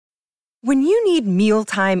When you need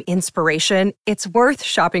mealtime inspiration, it's worth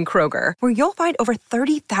shopping Kroger, where you'll find over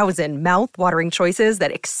 30,000 mouth-watering choices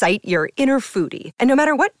that excite your inner foodie. And no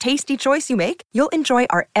matter what tasty choice you make, you'll enjoy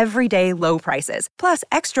our everyday low prices, plus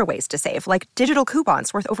extra ways to save, like digital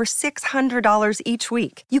coupons worth over $600 each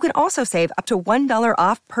week. You can also save up to $1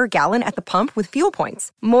 off per gallon at the pump with fuel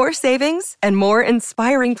points. More savings and more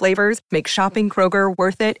inspiring flavors make shopping Kroger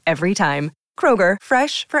worth it every time. Kroger,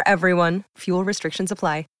 fresh for everyone. Fuel restrictions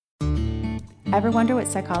apply. Ever wonder what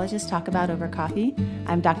psychologists talk about over coffee?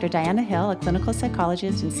 I'm Dr. Diana Hill, a clinical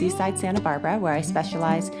psychologist in Seaside, Santa Barbara, where I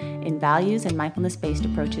specialize in values and mindfulness-based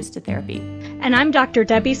approaches to therapy. And I'm Dr.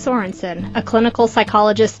 Debbie Sorensen, a clinical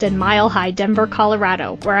psychologist in Mile High, Denver,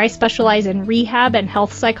 Colorado, where I specialize in rehab and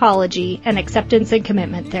health psychology and acceptance and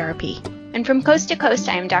commitment therapy. And from coast to coast,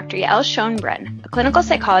 I am Dr. Yael Schoenbrunn, a clinical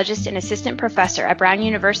psychologist and assistant professor at Brown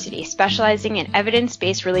University, specializing in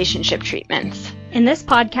evidence-based relationship treatments. In this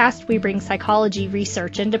podcast, we bring psychology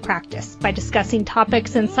research into practice by discussing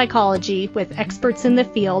topics in psychology with experts in the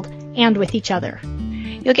field and with each other.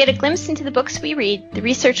 You'll get a glimpse into the books we read, the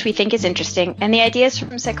research we think is interesting, and the ideas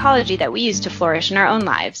from psychology that we use to flourish in our own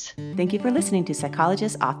lives. Thank you for listening to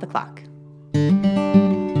Psychologists Off the Clock.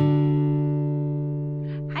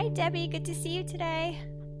 Debbie, good to see you today.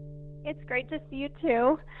 It's great to see you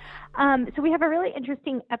too. So we have a really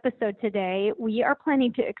interesting episode today. We are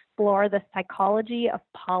planning to explore the psychology of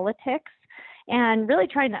politics and really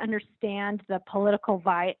trying to understand the political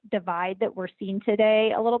divide that we're seeing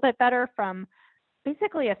today a little bit better from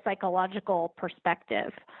basically a psychological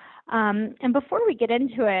perspective. And before we get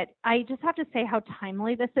into it, I just have to say how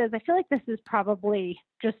timely this is. I feel like this is probably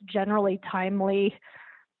just generally timely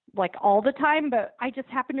like all the time, but I just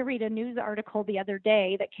happened to read a news article the other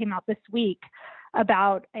day that came out this week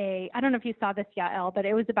about I don't know if you saw this, Yael, but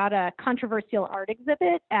it was about a controversial art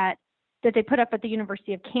exhibit that they put up at the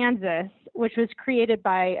University of Kansas, which was created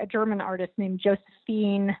by a German artist named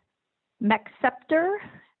Josephine Mexceptor.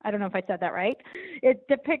 I don't know if I said that right. It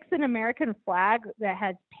depicts an American flag that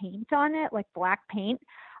has paint on it, like black paint,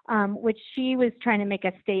 which she was trying to make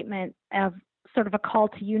a statement of sort of a call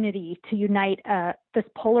to unity, to unite this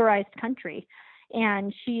polarized country.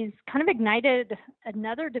 And she's kind of ignited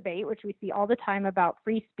another debate, which we see all the time, about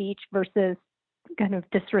free speech versus kind of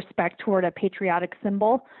disrespect toward a patriotic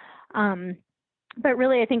symbol. But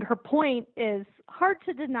really, I think her point is hard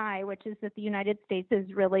to deny, which is that the United States is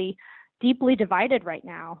really deeply divided right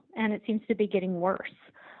now, and it seems to be getting worse.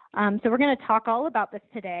 So we're going to talk all about this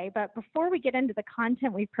today. But before we get into the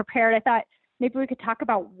content we've prepared, I thought maybe we could talk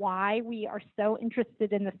about why we are so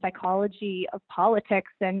interested in the psychology of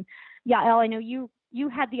politics. And Yael, I know you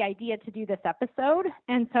had the idea to do this episode,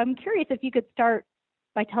 and so I'm curious if you could start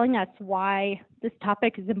by telling us why this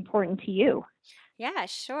topic is important to you. Yeah,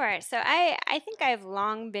 sure. So I think I've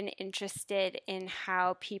long been interested in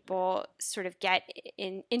how people sort of get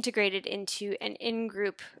integrated into an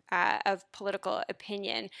in-group of political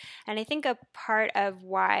opinion. And I think a part of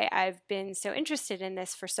why I've been so interested in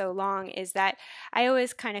this for so long is that I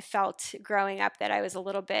always kind of felt growing up that I was a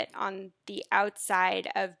little bit on the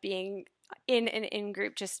outside of being in an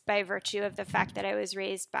in-group, just by virtue of the fact that I was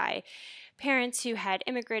raised by parents who had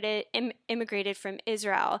immigrated from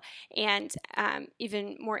Israel. And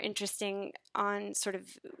even more interesting on sort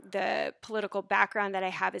of the political background that I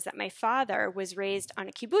have is that my father was raised on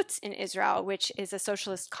a kibbutz in Israel, which is a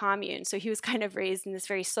socialist commune. So he was kind of raised in this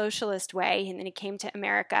very socialist way, and then he came to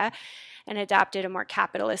America and adopted a more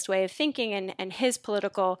capitalist way of thinking, and his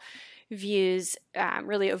political views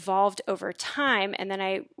really evolved over time. And then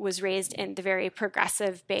I was raised in the very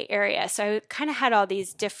progressive Bay Area. So I kind of had all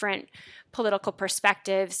these different political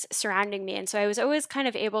perspectives surrounding me. And so I was always kind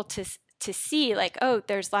of able to see like, oh,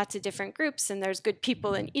 there's lots of different groups and there's good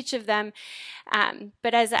people in each of them.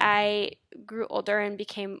 But as I grew older and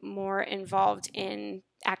became more involved in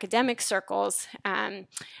academic circles, I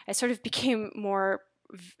sort of became more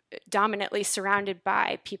dominantly surrounded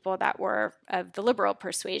by people that were of the liberal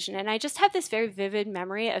persuasion. And I just have this very vivid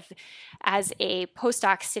memory of, as a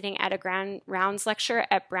postdoc, sitting at a Grand Rounds lecture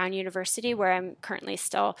at Brown University, where I'm currently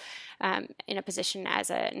still in a position as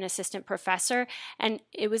an assistant professor. And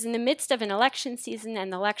it was in the midst of an election season,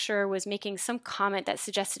 and the lecturer was making some comment that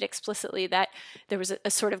suggested explicitly that there was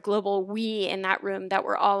a sort of global we in that room, that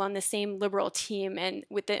we're all on the same liberal team, and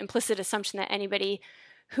with the implicit assumption that anybody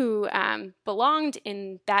who belonged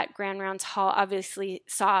in that Grand Rounds hall obviously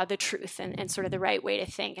saw the truth and sort of the right way to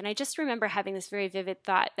think. And I just remember having this very vivid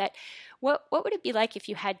thought that what would it be like if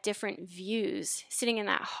you had different views sitting in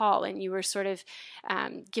that hall and you were sort of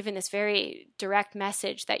given this very direct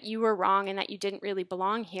message that you were wrong and that you didn't really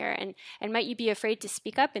belong here? And might you be afraid to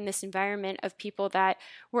speak up in this environment of people that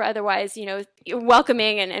were otherwise,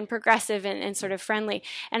 welcoming and progressive and sort of friendly?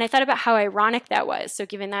 And I thought about how ironic that was. So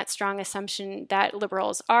given that strong assumption that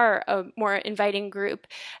liberals are a more inviting group,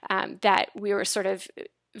 that we were sort of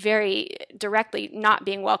very directly not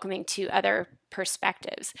being welcoming to other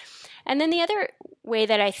perspectives. And then the other way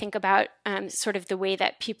that I think about sort of the way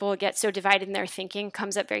that people get so divided in their thinking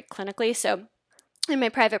comes up very clinically. So in my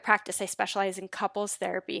private practice, I specialize in couples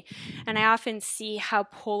therapy, and I often see how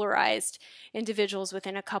polarized individuals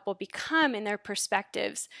within a couple become in their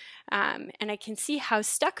perspectives. And I can see how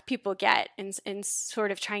stuck people get in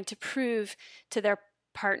sort of trying to prove to their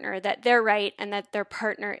partner that they're right and that their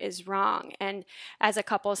partner is wrong. And as a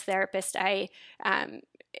couples therapist, I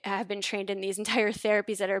have been trained in these entire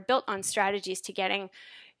therapies that are built on strategies to getting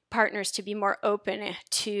partners to be more open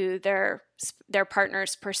to their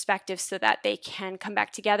partner's perspective so that they can come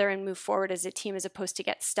back together and move forward as a team, as opposed to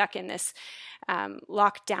get stuck in this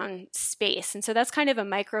lockdown space. And so that's kind of a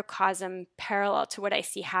microcosm parallel to what I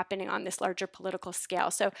see happening on this larger political scale.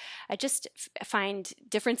 So I just find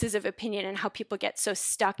differences of opinion and how people get so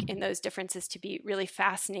stuck in those differences to be really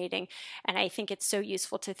fascinating. And I think it's so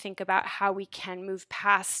useful to think about how we can move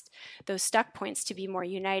past those stuck points to be more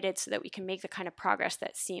united so that we can make the kind of progress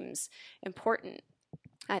that seems important,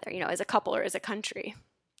 either, as a couple or as a country.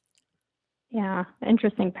 Yeah,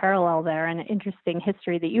 interesting parallel there, and interesting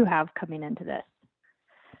history that you have coming into this.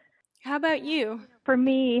 How about you? For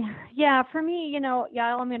me, Yael,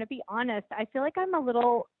 I'm going to be honest. I feel like I'm a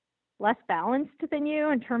little less balanced than you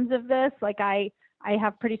in terms of this. Like I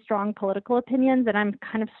have pretty strong political opinions, and I'm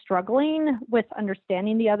kind of struggling with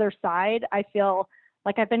understanding the other side. I feel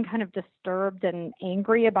like I've been kind of disturbed and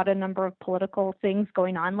angry about a number of political things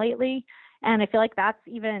going on lately. And I feel like that's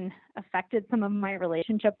even affected some of my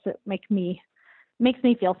relationships that makes me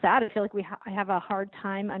feel sad. I feel like I have a hard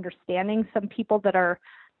time understanding some people that are,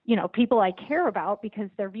 people I care about, because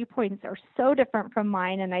their viewpoints are so different from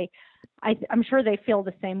mine. And I'm sure they feel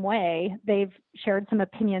the same way. They've shared some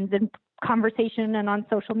opinions in conversation and on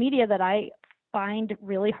social media that I find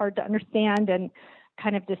really hard to understand and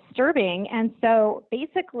kind of disturbing. And so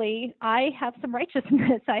basically I have some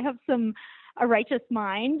righteousness. I have a righteous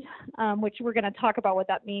mind, which we're going to talk about what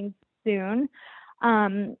that means soon.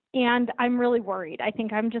 And I'm really worried. I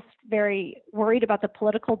think I'm just very worried about the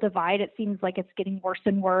political divide. It seems like it's getting worse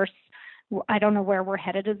and worse. I don't know where we're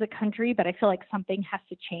headed as a country, but I feel like something has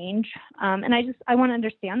to change. And I want to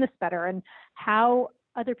understand this better and how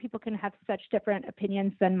other people can have such different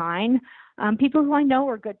opinions than mine. People who I know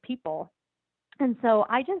are good people. And so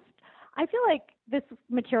I feel like this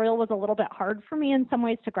material was a little bit hard for me in some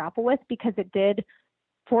ways to grapple with, because it did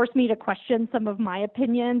force me to question some of my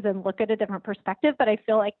opinions and look at a different perspective. But I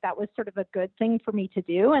feel like that was sort of a good thing for me to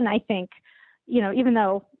do. And I think, even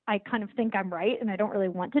though I kind of think I'm right and I don't really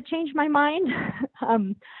want to change my mind,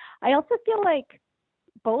 I also feel like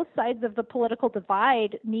both sides of the political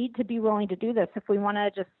divide need to be willing to do this if we want to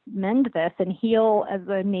just mend this and heal as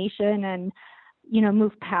a nation and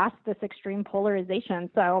move past this extreme polarization.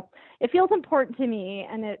 So it feels important to me,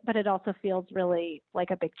 but it also feels really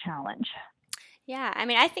like a big challenge. Yeah,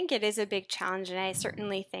 I think it is a big challenge, and I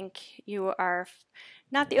certainly think you are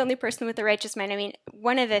not the only person with a righteous mind.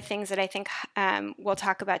 One of the things that I think we'll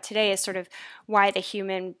talk about today is sort of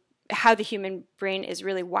how the human brain is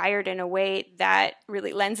really wired in a way that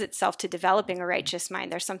really lends itself to developing a righteous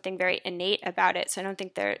mind. There's something very innate about it. So I don't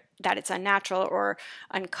think that it's unnatural or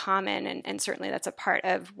uncommon. And certainly that's a part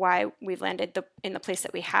of why we've landed in the place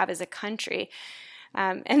that we have as a country.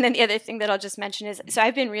 And then the other thing that I'll just mention is, so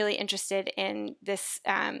I've been really interested in this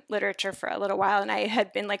literature for a little while, and I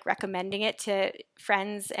had been recommending it to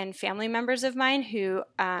friends and family members of mine who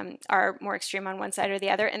are more extreme on one side or the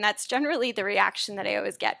other. And that's generally the reaction that I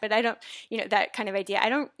always get. But I don't, that kind of idea, I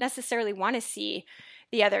don't necessarily want to see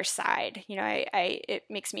the other side. It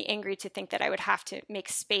makes me angry to think that I would have to make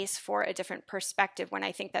space for a different perspective when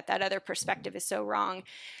I think that other perspective is so wrong.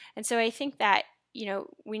 And so I think that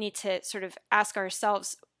we need to sort of ask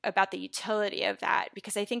ourselves about the utility of that,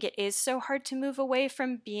 because I think it is so hard to move away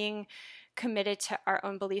from being committed to our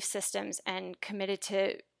own belief systems and committed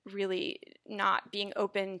to really not being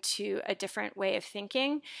open to a different way of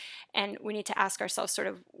thinking. And we need to ask ourselves sort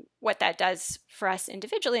of what that does for us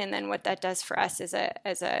individually, and then what that does for us as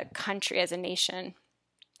a country, as a nation.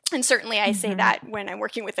 And certainly I say that when I'm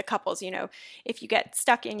working with the couples, if you get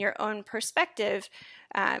stuck in your own perspective,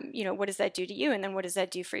 what does that do to you? And then what does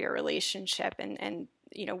that do for your relationship? And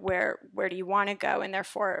where do you want to go? And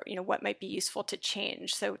therefore, what might be useful to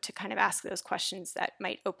change? So to kind of ask those questions that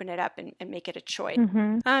might open it up and make it a choice.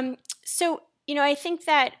 So I think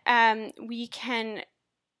that we can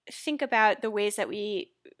think about the ways that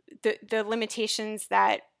the limitations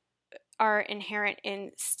that are inherent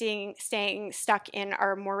in staying stuck in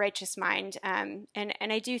our more righteous mind. And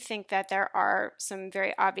I do think that there are some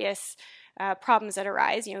very obvious problems that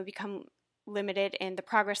arise. We become limited in the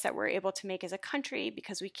progress that we're able to make as a country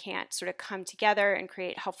because we can't sort of come together and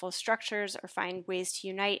create helpful structures or find ways to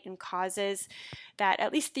unite in causes that,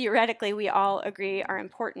 at least theoretically, we all agree are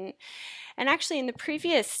important. And actually, in the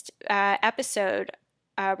previous episode,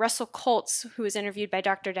 Russell Colts, who was interviewed by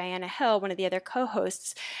Dr. Diana Hill, one of the other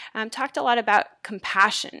co-hosts, talked a lot about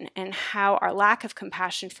compassion and how our lack of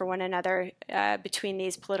compassion for one another between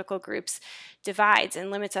these political groups divides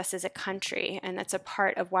and limits us as a country. And that's a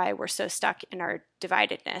part of why we're so stuck in our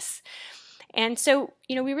dividedness. And so,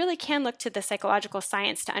 we really can look to the psychological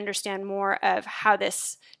science to understand more of how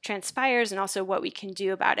this transpires and also what we can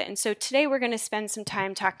do about it. And so today we're going to spend some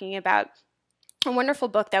time talking about a wonderful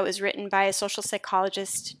book that was written by a social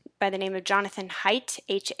psychologist by the name of Jonathan Haidt,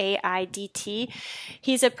 Haidt.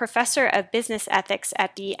 He's a professor of business ethics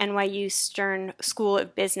at the NYU Stern School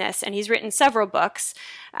of Business, and he's written several books.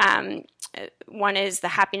 One is The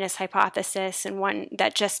Happiness Hypothesis, and one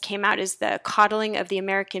that just came out is The Coddling of the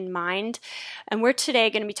American Mind. And we're today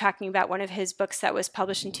going to be talking about one of his books that was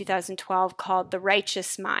published in 2012 called The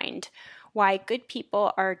Righteous Mind: Why Good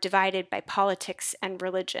People Are Divided by Politics and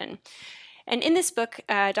Religion. And in this book,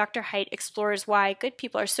 Dr. Haidt explores why good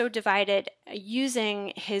people are so divided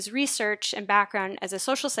using his research and background as a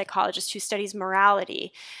social psychologist who studies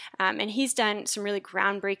morality. And he's done some really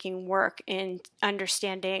groundbreaking work in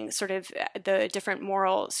understanding sort of the different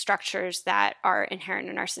moral structures that are inherent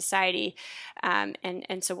in our society.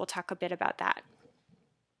 And so we'll talk a bit about that.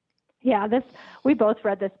 Yeah, we both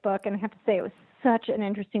read this book, and I have to say it was such an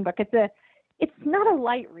interesting book. It's not a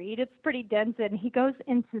light read. It's pretty dense, and he goes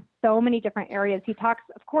into so many different areas. He talks,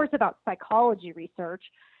 of course, about psychology research,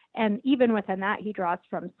 and even within that, he draws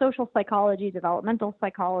from social psychology, developmental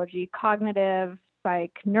psychology, cognitive,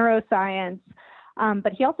 neuroscience,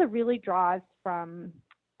 but he also really draws from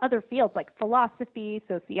other fields like philosophy,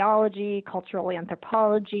 sociology, cultural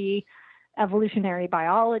anthropology, evolutionary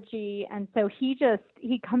biology, and so he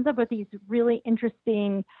comes up with these really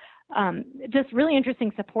interesting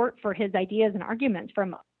support for his ideas and arguments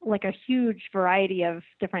from like a huge variety of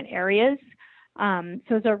different areas. So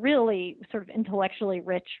it's a really sort of intellectually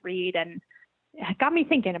rich read, and it got me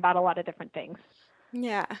thinking about a lot of different things.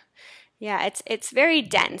 Yeah, it's very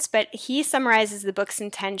dense, but he summarizes the book's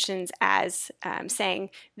intentions as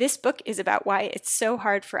saying, this book is about why it's so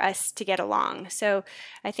hard for us to get along. So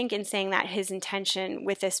I think in saying that, his intention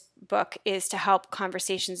with this book is to help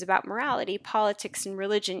conversations about morality, politics, and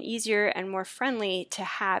religion easier and more friendly to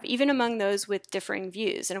have, even among those with differing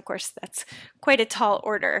views. And of course, that's quite a tall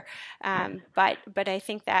order. But I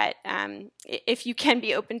think that if you can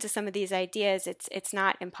be open to some of these ideas, it's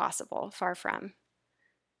not impossible, far from.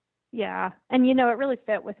 Yeah. And, it really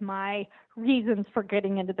fit with my reasons for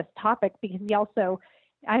getting into this topic, because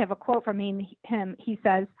I have a quote from him. He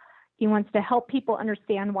says he wants to help people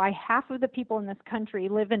understand why half of the people in this country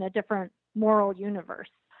live in a different moral universe.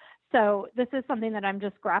 So this is something that I'm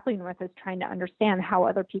just grappling with, is trying to understand how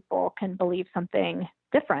other people can believe something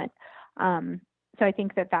different. So I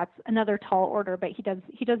think that that's another tall order, but he does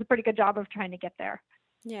a pretty good job of trying to get there.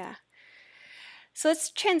 Yeah. So let's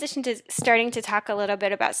transition to starting to talk a little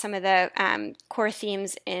bit about some of the core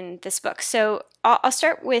themes in this book. So I'll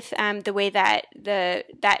start with the way that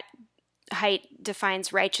Haidt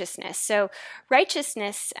defines righteousness. So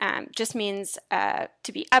righteousness just means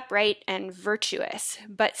to be upright and virtuous,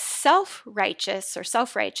 but self-righteous or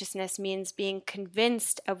self-righteousness means being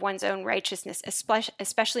convinced of one's own righteousness,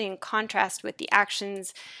 especially in contrast with the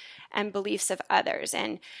actions and beliefs of others.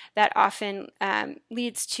 And that often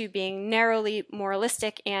leads to being narrowly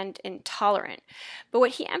moralistic and intolerant. But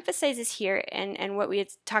what he emphasizes here, and what we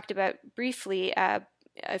had talked about briefly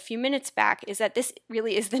a few minutes back, is that this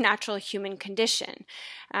really is the natural human condition.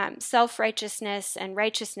 Self-righteousness and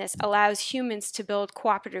righteousness allows humans to build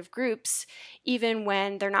cooperative groups even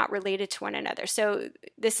when they're not related to one another. So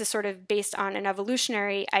this is sort of based on an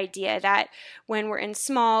evolutionary idea that when we're in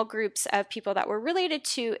small groups of people that we're related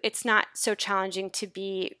to, it's not so challenging to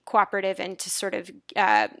be cooperative and to sort of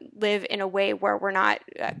live in a way where we're not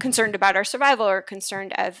concerned about our survival or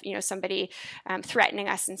concerned of somebody threatening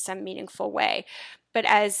us in some meaningful way. But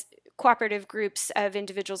as cooperative groups of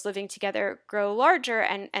individuals living together grow larger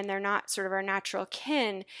and they're not sort of our natural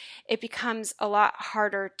kin, it becomes a lot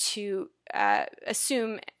harder to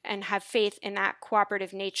assume and have faith in that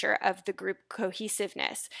cooperative nature of the group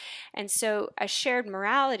cohesiveness. And so a shared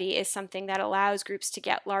morality is something that allows groups to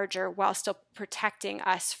get larger while still protecting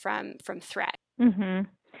us from threat. Mm-hmm.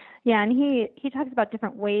 Yeah, and he talks about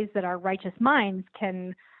different ways that our righteous minds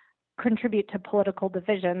can contribute to political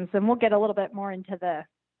divisions, and we'll get a little bit more into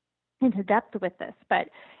depth with this. But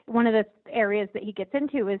one of the areas that he gets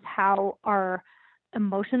into is how our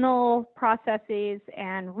emotional processes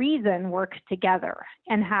and reason work together,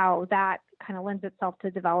 and how that kind of lends itself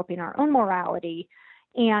to developing our own morality,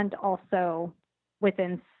 and also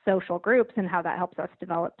within social groups, and how that helps us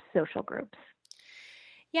develop social groups.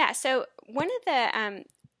 Yeah, so one of the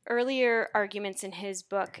earlier arguments in his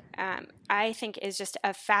book, I think, is just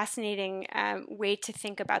a fascinating way to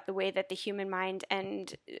think about the way that the human mind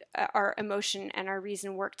and our emotion and our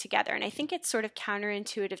reason work together. And I think it's sort of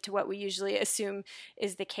counterintuitive to what we usually assume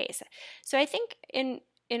is the case. So I think in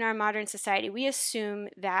our modern society, we assume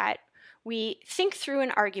that we think through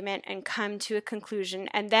an argument and come to a conclusion,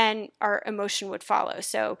 and then our emotion would follow.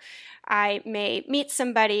 So I may meet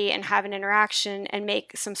somebody and have an interaction and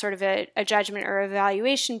make some sort of a judgment or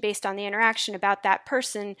evaluation based on the interaction about that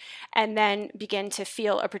person, and then begin to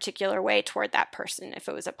feel a particular way toward that person. If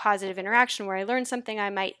it was a positive interaction where I learned something,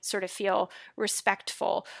 I might sort of feel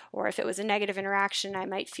respectful, or if it was a negative interaction, I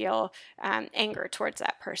might feel anger towards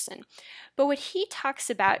that person. But what he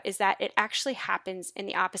talks about is that it actually happens in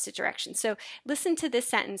the opposite direction. So listen to this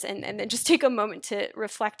sentence and then just take a moment to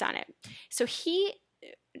reflect on it. So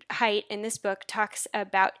Haidt, in this book, talks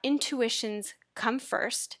about intuitions come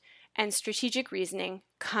first and strategic reasoning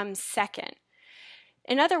comes second.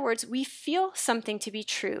 In other words, we feel something to be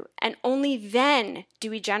true, and only then do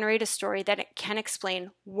we generate a story that can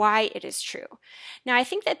explain why it is true. Now, I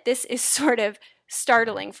think that this is sort of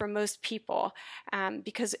startling for most people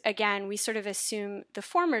because, again, we sort of assume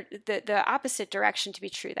the opposite direction to be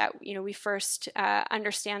true, that we first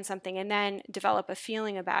understand something and then develop a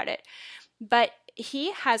feeling about it. But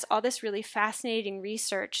he has all this really fascinating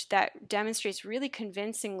research that demonstrates really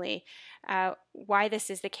convincingly why this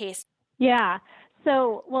is the case. Yeah.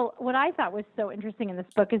 So, well, what I thought was so interesting in this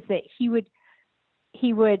book is that he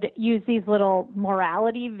would use these little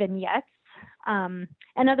morality vignettes,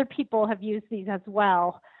 and other people have used these as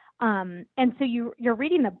well. And so you're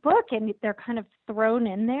reading the book, and they're kind of thrown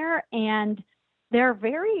in there, and they're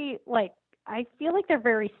very, I feel like they're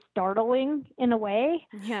very startling in a way.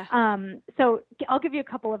 Yeah. So I'll give you a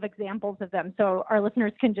couple of examples of them so our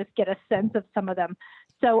listeners can just get a sense of some of them.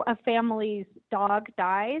 So a family's dog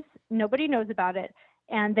dies, nobody knows about it,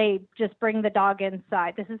 and they just bring the dog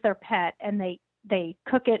inside. This is their pet, and they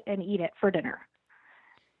cook it and eat it for dinner.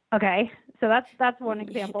 Okay, so that's one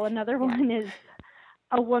example. Another one is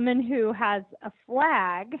a woman who has a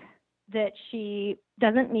flag that she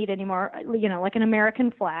doesn't need anymore, like an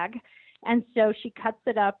American flag. And so she cuts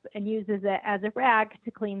it up and uses it as a rag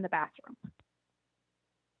to clean the bathroom.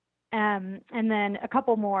 And then a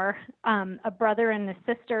couple more, a brother and a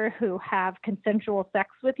sister who have consensual sex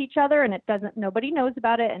with each other, and nobody knows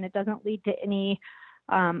about it, and it doesn't lead to any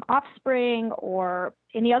offspring or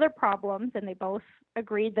any other problems, and they both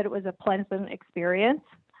agreed that it was a pleasant experience.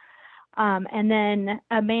 And then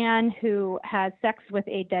a man who has sex with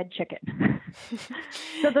a dead chicken.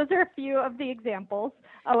 So those are a few of the examples.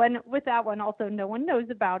 Oh, and with that one also, no one knows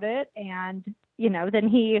about it. And, then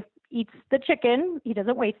he eats the chicken. He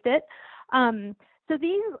doesn't waste it. So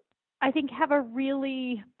these, I think, have a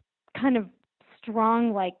really kind of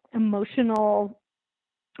strong, emotional,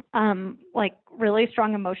 really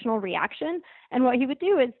strong emotional reaction. And what he would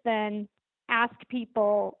do is then ask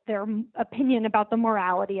people their opinion about the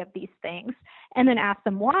morality of these things, and then ask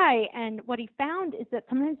them why. And what he found is that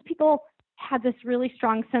sometimes people had this really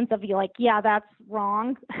strong sense of yeah, that's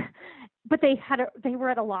wrong, but they were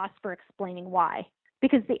at a loss for explaining why,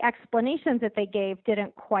 because the explanations that they gave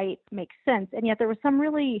didn't quite make sense. And yet there was some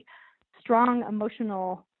really strong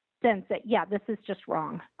emotional sense that, yeah, this is just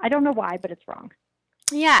wrong. I don't know why, but it's wrong.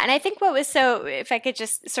 Yeah, and I think what was if I could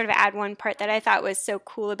just sort of add one part that I thought was so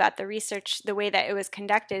cool about the research, the way that it was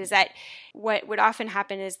conducted, is that what would often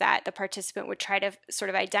happen is that the participant would try to sort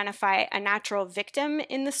of identify a natural victim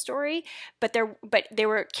in the story, but they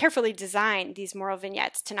were carefully designed, these moral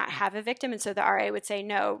vignettes, to not have a victim. And so the RA would say,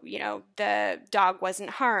 no, the dog wasn't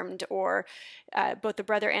harmed, or both the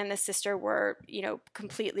brother and the sister were,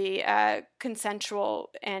 completely consensual,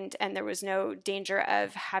 and there was no danger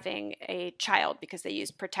of having a child because they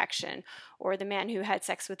used protection, or the man who had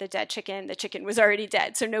sex with a dead chicken, the chicken was already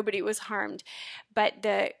dead, so nobody was harmed. But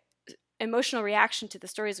the emotional reaction to the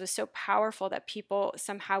stories was so powerful that people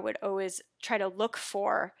somehow would always try to look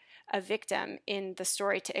for a victim in the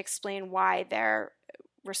story to explain why their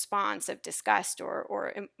response of disgust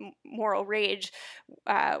or moral rage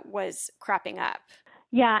was cropping up.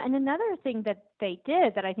 Yeah, and another thing that they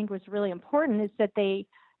did that I think was really important is that they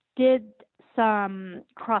did some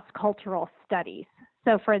cross-cultural studies.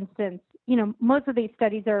 So, for instance, most of these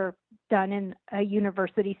studies are done in a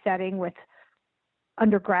university setting with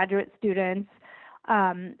undergraduate students,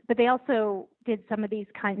 but they also did some of these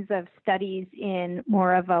kinds of studies in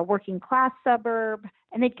more of a working class suburb,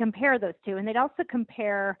 and they'd compare those two. And they'd also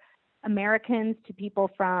compare Americans to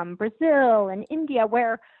people from Brazil and India,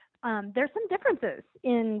 where there's some differences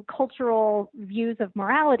in cultural views of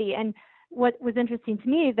morality. And what was interesting to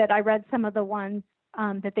me that I read some of the ones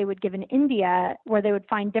that they would give in India where they would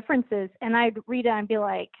find differences, and I'd read it and be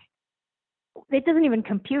like, it doesn't even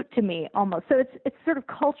compute to me almost. So it's sort of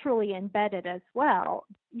culturally embedded as well,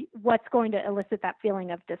 what's going to elicit that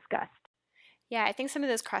feeling of disgust. Yeah, I think some of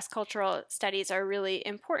those cross-cultural studies are really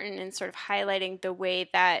important in sort of highlighting the way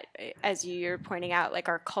that, as you're pointing out, like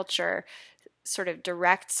our culture sort of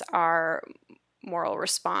directs our moral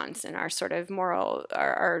response and our sort of moral,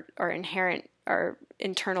 our inherent, our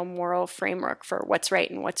internal moral framework for what's right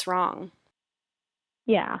and what's wrong.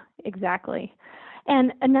 Yeah, exactly.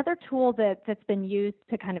 And another tool that's been used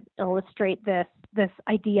to kind of illustrate this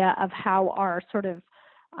idea of how our sort of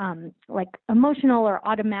like emotional or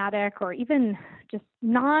automatic or even just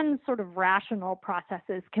non-sort of rational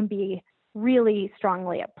processes can be really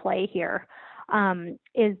strongly at play here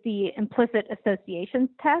is the implicit associations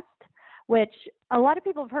test, which a lot of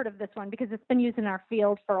people have heard of this one because it's been used in our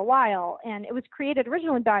field for a while. And it was created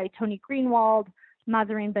originally by Tony Greenwald,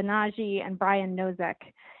 Mahzarin Banaji, and Brian Nosek.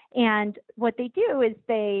 And what they do is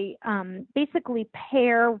they basically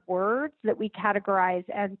pair words that we categorize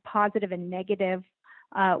as positive and negative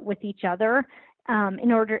with each other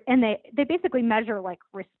and they basically measure like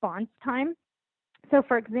response time. So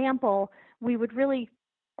for example, we would really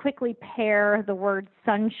quickly pair the word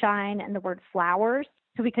sunshine and the word flowers.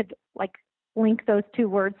 So we could like link those two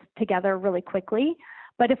words together really quickly.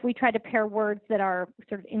 But if we try to pair words that are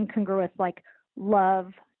sort of incongruous, like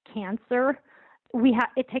love, cancer,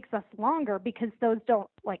 it takes us longer because those don't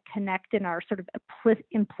like connect in our sort of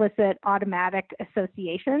implicit automatic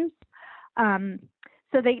associations.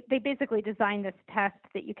 So they basically designed this test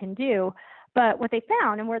that you can do. But what they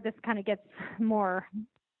found, and where this kind of gets more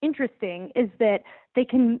interesting, is that they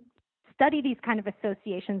can study these kind of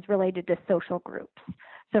associations related to social groups.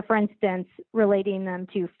 So for instance, relating them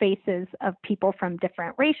to faces of people from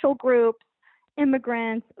different racial groups,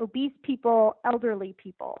 immigrants, obese people, elderly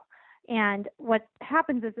people. And what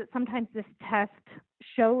happens is that sometimes this test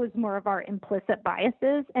shows more of our implicit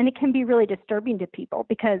biases, and it can be really disturbing to people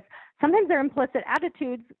because sometimes their implicit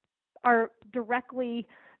attitudes are directly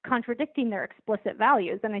contradicting their explicit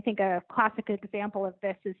values. And I think a classic example of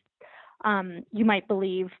this is you might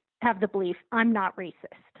have the belief, I'm not racist.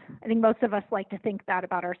 I think most of us like to think that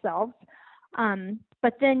about ourselves.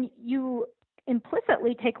 But then you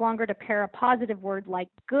implicitly take longer to pair a positive word like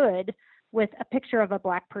good with a picture of a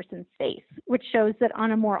Black person's face, which shows that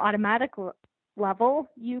on a more automatic level,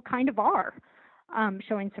 you kind of are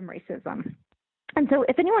showing some racism. And so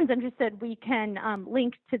if anyone's interested, we can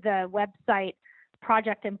link to the website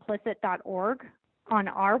projectimplicit.org on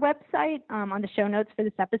our website on the show notes for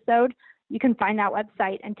this episode. You can find that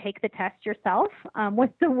website and take the test yourself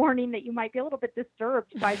with the warning that you might be a little bit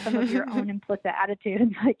disturbed by some of your own implicit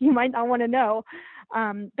attitudes. Like you might not want to know.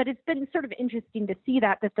 But it's been sort of interesting to see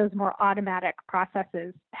that those more automatic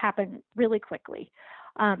processes happen really quickly.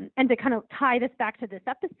 And to kind of tie this back to this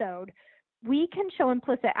episode, we can show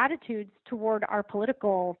implicit attitudes toward our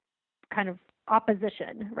political kind of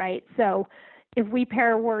opposition, right? So if we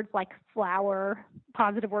pair words like flower,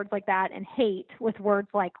 positive words like that, and hate with words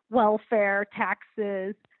like welfare,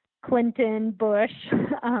 taxes, Clinton, Bush,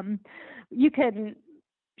 you can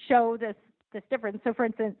show this difference. So for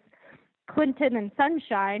instance, Clinton and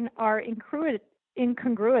sunshine are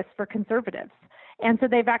incongruous for conservatives. And so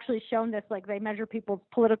they've actually shown this, like they measure people's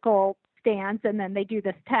political stance and then they do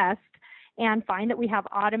this test and find that we have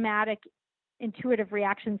automatic intuitive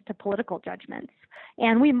reactions to political judgments.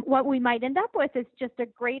 And what we might end up with is just a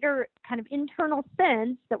greater kind of internal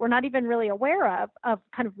sense that we're not even really aware of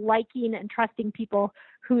kind of liking and trusting people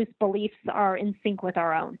whose beliefs are in sync with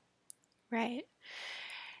our own. Right.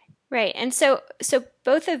 Right. And so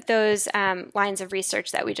both of those lines of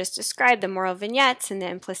research that we just described, the moral vignettes and the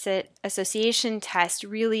implicit association test,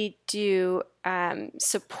 really do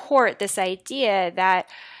support this idea that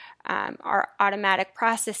our automatic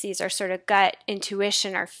processes, our sort of gut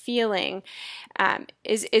intuition, our feeling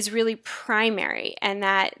is really primary, and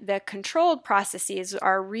that the controlled processes,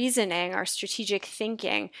 our reasoning, our strategic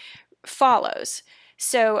thinking, follows.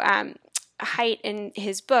 So Haidt in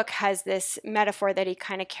his book has this metaphor that he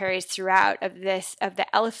kind of carries throughout of the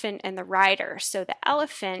elephant and the rider. So the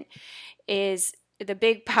elephant is the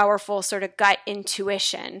big, powerful sort of gut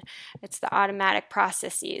intuition. It's the automatic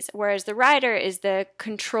processes, whereas the rider is the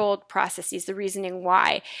controlled processes, the reasoning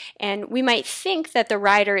why. And we might think that the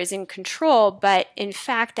rider is in control, but in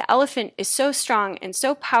fact, the elephant is so strong and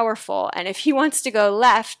so powerful. And if he wants to go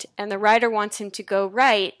left and the rider wants him to go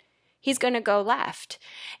right, he's going to go left,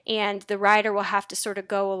 and the rider will have to sort of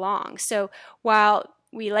go along. So while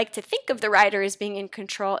we like to think of the rider as being in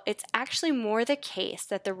control, it's actually more the case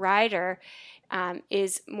that the rider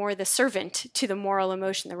is more the servant to the moral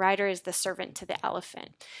emotion. The rider is the servant to the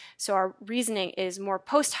elephant. So our reasoning is more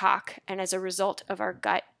post hoc and as a result of our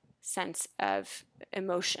gut sense of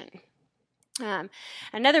emotion.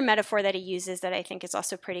 Another metaphor that he uses that I think is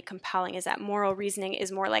also pretty compelling is that moral reasoning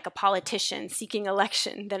is more like a politician seeking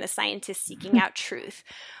election than a scientist seeking out truth,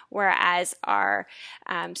 whereas our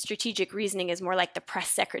strategic reasoning is more like the press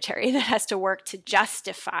secretary that has to work to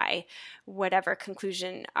justify whatever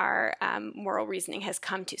conclusion our moral reasoning has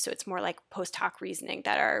come to. So it's more like post hoc reasoning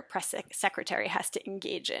that our press secretary has to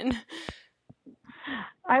engage in.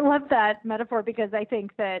 I love that metaphor because I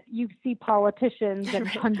think that you see politicians and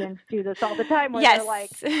pundits do this all the time where they're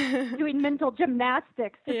like doing mental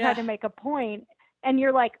gymnastics to try to make a point. And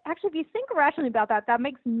you're like, actually, if you think rationally about that, that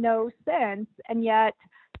makes no sense. And yet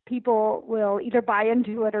people will either buy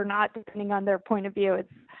into it or not, depending on their point of view.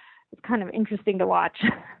 It's kind of interesting to watch.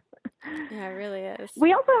 Yeah, it really is.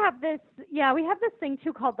 We also have this thing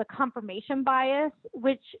too called the confirmation bias,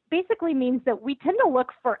 which basically means that we tend to look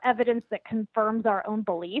for evidence that confirms our own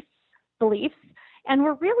beliefs. And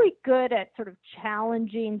we're really good at sort of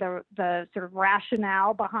challenging the sort of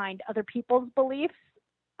rationale behind other people's beliefs.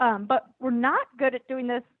 But we're not good at doing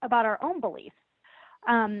this about our own beliefs.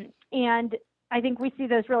 And I think we see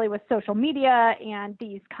this really with social media and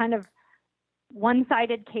these kind of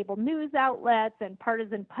one-sided cable news outlets and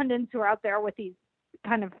partisan pundits who are out there with these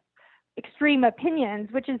kind of extreme opinions,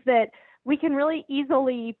 which is that we can really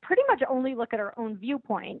easily pretty much only look at our own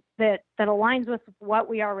viewpoint that aligns with what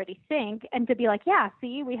we already think, and to be like, yeah,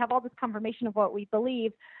 see, we have all this confirmation of what we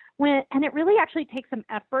believe. And it really actually takes some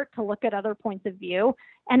effort to look at other points of view,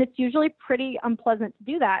 and it's usually pretty unpleasant to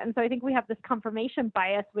do that. And so I think we have this confirmation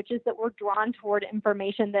bias, which is that we're drawn toward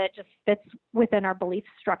information that just fits within our belief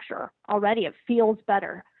structure already. It feels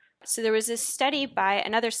better. So there was this study by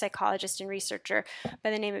another psychologist and researcher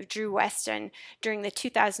by the name of Drew Weston during the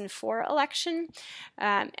 2004 election.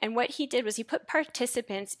 And what he did was he put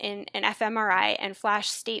participants in an fMRI and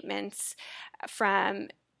flashed statements from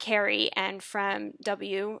Kerry and from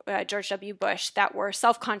George W. Bush that were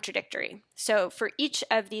self-contradictory. So for each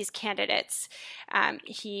of these candidates,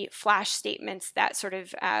 he flashed statements that sort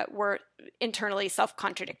of were internally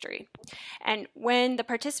self-contradictory. And when the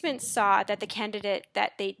participants saw that the candidate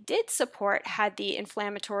that they did support had the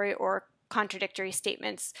inflammatory or contradictory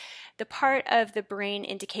statements, the part of the brain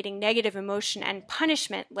indicating negative emotion and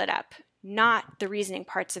punishment lit up, not the reasoning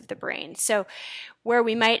parts of the brain. So where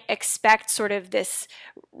we might expect sort of this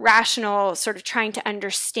rational sort of trying to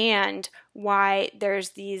understand why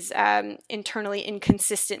there's these internally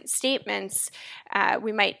inconsistent statements,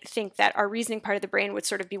 we might think that our reasoning part of the brain would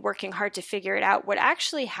sort of be working hard to figure it out. What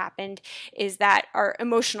actually happened is that our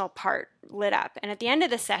emotional part lit up. And at the end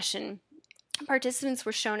of the session, participants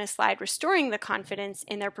were shown a slide restoring the confidence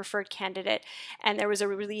in their preferred candidate, and there was a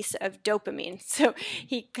release of dopamine. So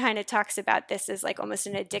he kind of talks about this as like almost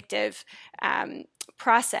an addictive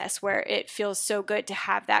process where it feels so good to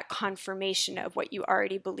have that confirmation of what you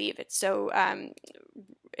already believe. It's so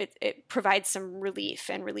it provides some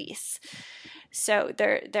relief and release. So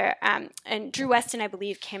and Drew Weston, I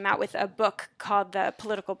believe, came out with a book called The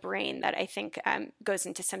Political Brain that I think goes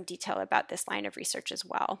into some detail about this line of research as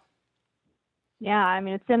well. Yeah, I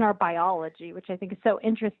mean, it's in our biology, which I think is so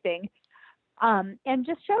interesting, and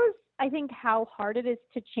just shows, I think, how hard it is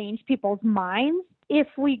to change people's minds if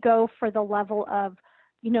we go for the level of,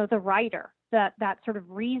 the writer, that sort of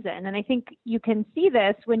reason. And I think you can see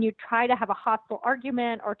this when you try to have a hostile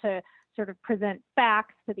argument or to sort of present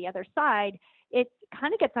facts to the other side. It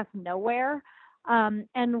kind of gets us nowhere. And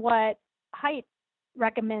what Haidt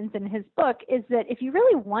recommends in his book is that if you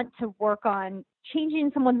really want to work on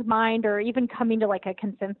changing someone's mind or even coming to like a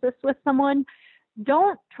consensus with someone,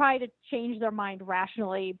 don't try to change their mind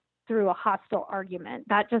rationally through a hostile argument.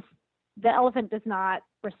 The elephant does not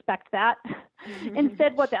respect that.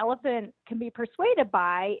 Instead, what the elephant can be persuaded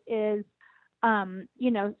by is,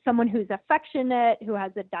 someone who's affectionate, who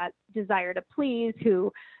has a desire to please,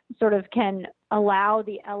 who sort of can allow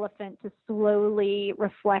the elephant to slowly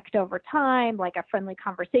reflect over time, like a friendly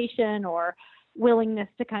conversation or willingness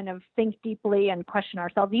to kind of think deeply and question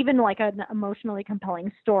ourselves. Even like an emotionally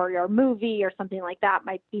compelling story or movie or something like that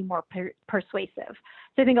might be more persuasive.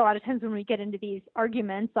 So I think a lot of times when we get into these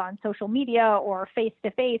arguments on social media or face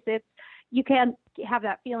to face, you can have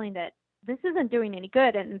that feeling that this isn't doing any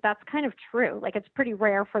good. And that's kind of true. Like it's pretty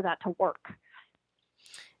rare for that to work.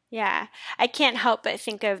 Yeah, I can't help but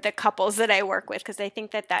think of the couples that I work with, because I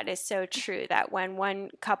think that is so true, that when one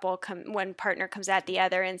partner comes at the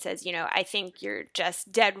other and says, I think you're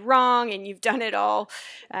just dead wrong and you've done it all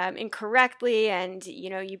incorrectly, and,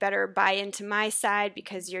 you better buy into my side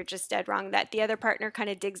because you're just dead wrong, that the other partner kind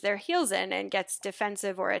of digs their heels in and gets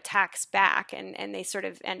defensive or attacks back, and they sort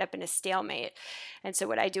of end up in a stalemate. And so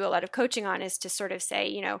what I do a lot of coaching on is to sort of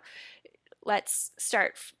say, let's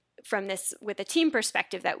start from this with a team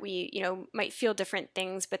perspective, that we, might feel different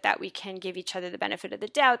things, but that we can give each other the benefit of the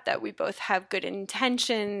doubt, that we both have good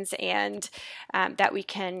intentions, and that we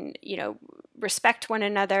can, respect one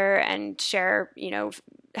another and share,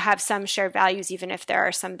 have some shared values, even if there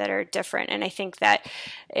are some that are different. And I think that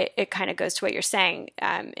it kind of goes to what you're saying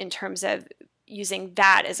in terms of using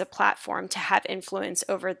that as a platform to have influence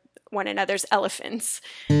over one another's elephants.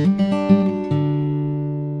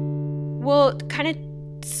 We'll kind of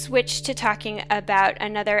switch to talking about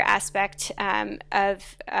another aspect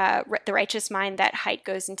of the righteous mind that Haidt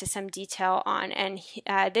goes into some detail on, and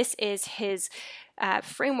this is his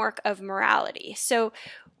framework of morality. So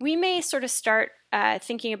we may sort of start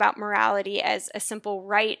thinking about morality as a simple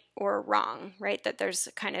right or wrong, right? That there's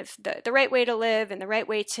kind of the right way to live and the right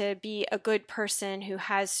way to be a good person who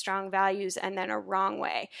has strong values, and then a wrong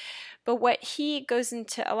way. But what he goes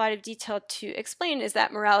into a lot of detail to explain is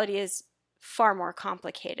that morality is far more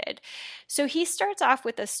complicated. So he starts off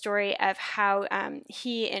with a story of how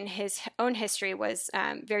he, in his own history, was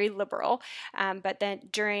very liberal, but then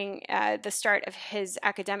during the start of his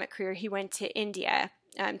academic career, he went to India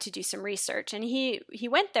to do some research. And he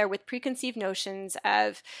went there with preconceived notions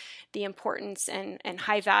of the importance and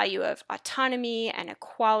high value of autonomy and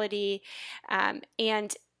equality,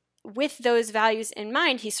 and with those values in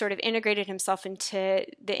mind, he sort of integrated himself into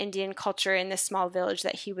the Indian culture in this small village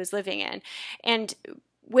that he was living in. And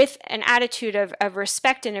with an attitude of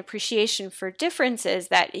respect and appreciation for differences,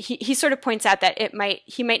 that he sort of points out that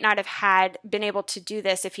he might not have been able to do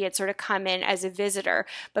this if he had sort of come in as a visitor,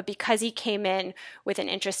 but because he came in with an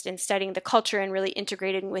interest in studying the culture and really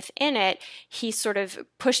integrating within it, he sort of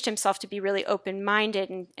pushed himself to be really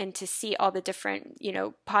open-minded and to see all the different,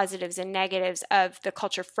 positives and negatives of the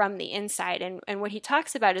culture from the inside. And what he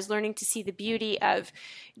talks about is learning to see the beauty of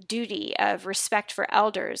duty, of respect for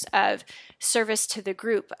elders, of service to the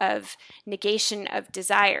group, of negation of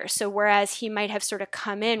desire. So whereas he might have sort of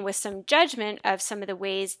come in with some judgment of some of the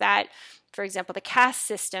ways that, for example, the caste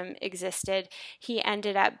system existed, he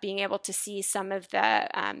ended up being able to see some of the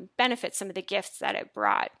benefits, some of the gifts that it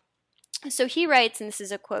brought. So he writes, and this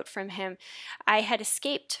is a quote from him, "I had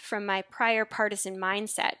escaped from my prior partisan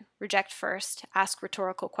mindset, reject first, ask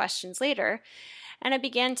rhetorical questions later, and I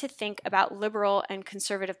began to think about liberal and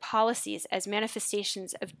conservative policies as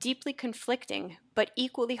manifestations of deeply conflicting but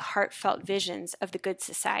equally heartfelt visions of the good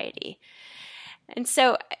society." And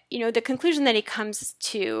so, the conclusion that he comes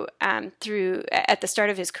to through at the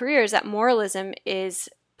start of his career is that moralism is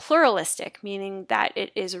pluralistic, meaning that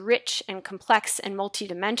it is rich and complex and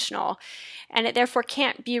multidimensional, and it therefore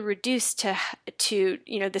can't be reduced to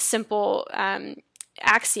the simple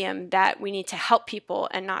axiom that we need to help people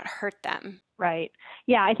and not hurt them. Right.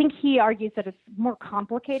 Yeah, I think he argues that it's more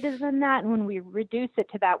complicated than that, and when we reduce it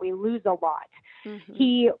to that, we lose a lot.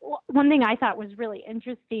 Mm-hmm. One thing I thought was really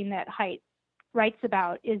interesting that Haidt writes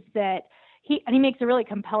about is that he makes a really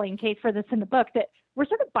compelling case for this in the book, that we're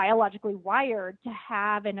sort of biologically wired to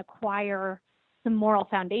have and acquire some moral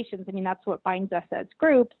foundations. I mean, that's what binds us as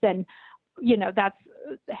groups, and that's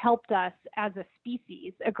helped us as a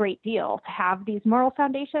species a great deal to have these moral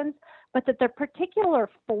foundations, but that the particular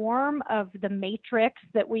form of the matrix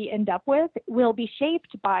that we end up with will be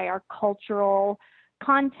shaped by our cultural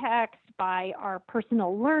context, by our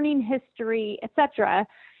personal learning history, etc.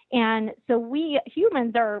 And so we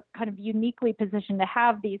humans are kind of uniquely positioned to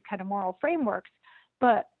have these kind of moral frameworks,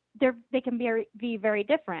 but they can be very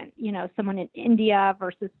different. Someone in India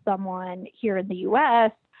versus someone here in the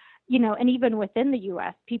U.S. And even within the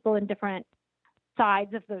U.S., people in different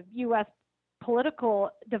sides of the U.S. political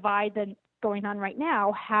divide that's going on right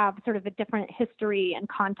now have sort of a different history and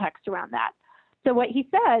context around that. So what he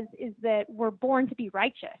says is that we're born to be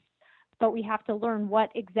righteous, but we have to learn what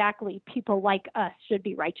exactly people like us should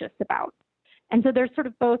be righteous about. And so there's sort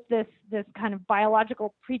of both this kind of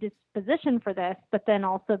biological predisposition for this, but then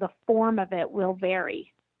also the form of it will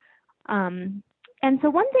vary. And so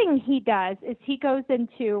one thing he does is he kind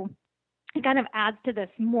of adds to this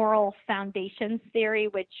moral foundations theory,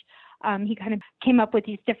 which he kind of came up with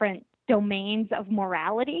these different domains of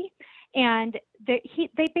morality. And they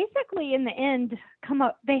basically, in the end,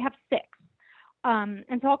 they have 6.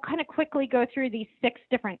 And so I'll kind of quickly go through these 6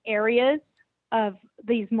 different areas of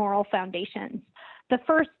these moral foundations. The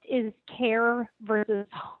first is care versus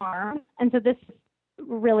harm. And so this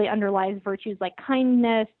really underlies virtues like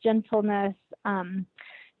kindness, gentleness,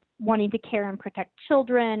 wanting to care and protect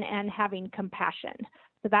children, and having compassion.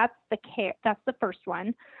 So that's the first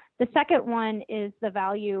one. The second one is the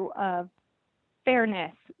value of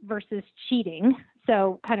fairness versus cheating.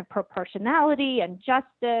 So kind of proportionality and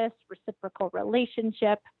justice, reciprocal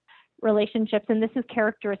relationships, and this is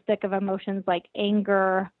characteristic of emotions like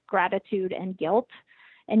anger, gratitude, and guilt.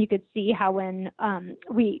 And you could see how when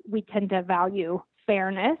we tend to value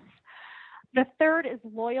fairness. The third is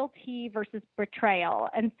loyalty versus betrayal.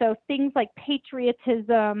 And so things like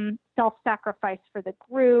patriotism, self-sacrifice for the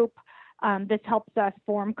group, this helps us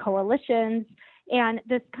form coalitions. And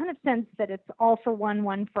this kind of sense that it's all for one,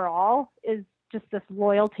 one for all is just this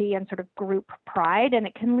loyalty and sort of group pride. And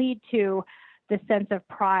it can lead to this sense of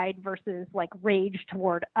pride versus like rage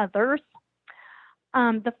toward others.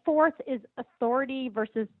 The fourth is authority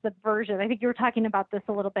versus subversion. I think you were talking about this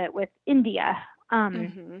a little bit with India,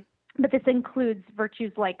 but this includes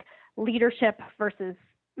virtues like leadership versus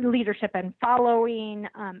leadership and following,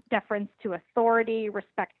 deference to authority,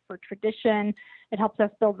 respect for tradition. It helps us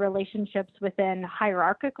build relationships within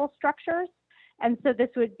hierarchical structures. And so this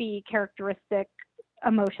would be characteristic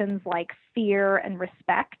emotions like fear and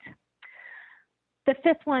respect. The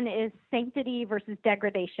fifth one is sanctity versus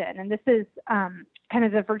degradation. And this is kind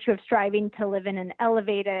of the virtue of striving to live in an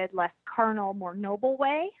elevated, less carnal, more noble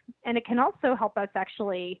way. And it can also help us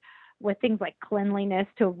actually with things like cleanliness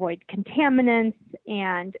to avoid contaminants,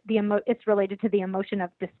 and it's related to the emotion of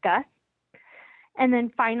disgust. And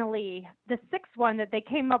then finally, the sixth one that they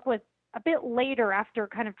came up with a bit later after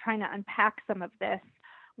kind of trying to unpack some of this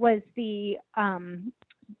was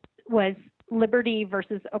liberty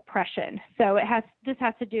versus oppression. So this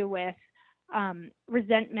has to do with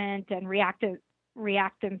resentment and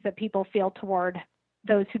reactance that people feel toward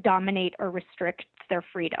those who dominate or restrict their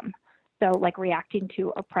freedom. So like reacting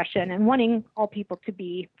to oppression and wanting all people to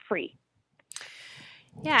be free.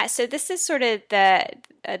 Yeah, so this is sort of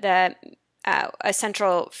a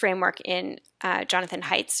central framework in Jonathan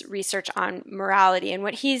Haidt's research on morality. And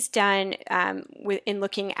what he's done in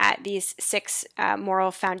looking at these 6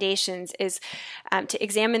 moral foundations is to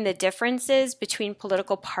examine the differences between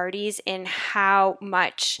political parties in how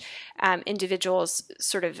much individuals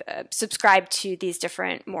sort of subscribe to these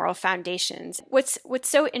different moral foundations. What's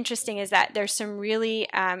so interesting is that there's some really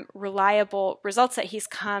reliable results that he's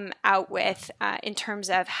come out with in terms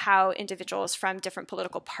of how individuals from different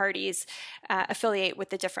political parties affiliate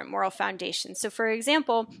with the different moral foundations. So, for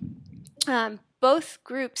example, both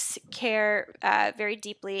groups care very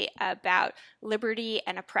deeply about liberty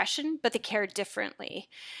and oppression, but they care differently.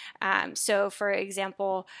 So, for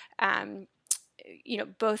example,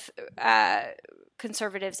 both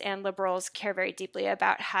conservatives and liberals care very deeply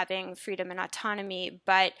about having freedom and autonomy,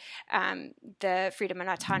 but the freedom and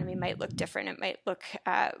autonomy might look different. It might look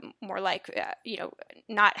more like,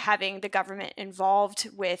 not having the government involved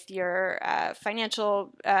with your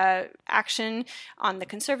financial action on the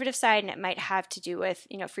conservative side, and it might have to do with,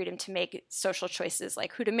 freedom to make social choices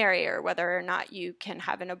like who to marry or whether or not you can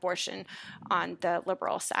have an abortion on the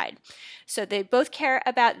liberal side. So they both care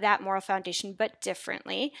about that moral foundation, but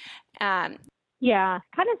differently. Yeah,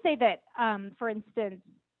 kind of say that, for instance,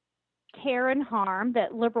 care and harm,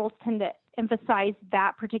 that liberals tend to emphasize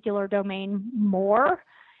that particular domain more.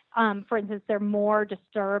 For instance, they're more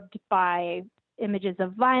disturbed by images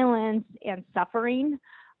of violence and suffering,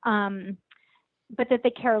 but that they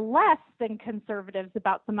care less than conservatives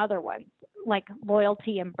about some other ones, like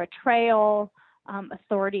loyalty and betrayal,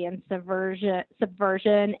 authority and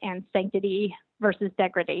subversion, and sanctity versus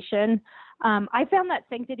degradation. I found that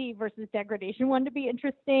sanctity versus degradation one to be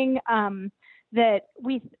interesting.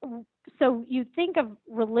 So you think of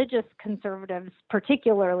religious conservatives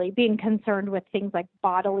particularly being concerned with things like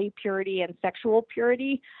bodily purity and sexual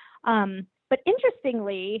purity. But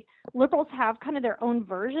interestingly, liberals have kind of their own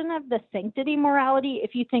version of the sanctity morality.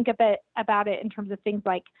 If you think about it in terms of things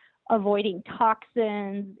like avoiding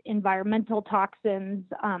toxins, environmental toxins,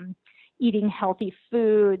 eating healthy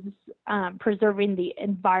foods, preserving the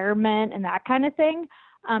environment and that kind of thing,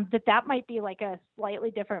 that might be like a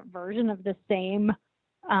slightly different version of the same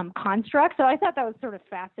construct. So I thought that was sort of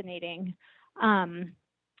fascinating.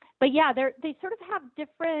 But yeah, they sort of have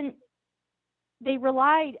different, they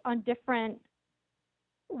rely on different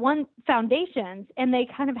foundations, and they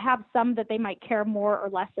kind of have some that they might care more or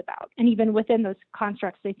less about. And even within those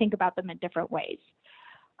constructs, they think about them in different ways.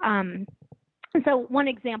 And so one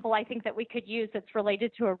example I think that we could use that's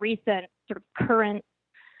related to a recent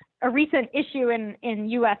issue in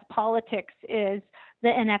U.S. politics is the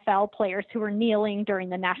NFL players who were kneeling during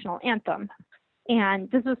the national anthem. And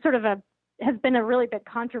this was has been a really big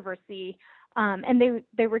controversy. And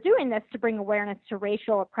they were doing this to bring awareness to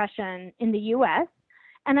racial oppression in the U.S.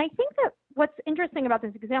 And I think that what's interesting about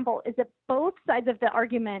this example is that both sides of the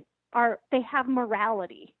argument they have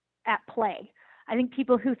morality at play. I think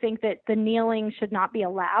people who think that the kneeling should not be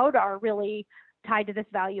allowed are really tied to this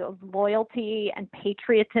value of loyalty and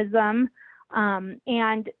patriotism.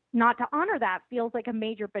 And not to honor that feels like a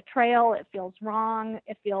major betrayal. It feels wrong.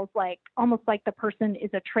 It feels like almost like the person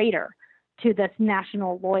is a traitor to this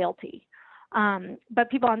national loyalty.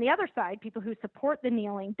 But people on the other side, people who support the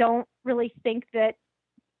kneeling, don't really think that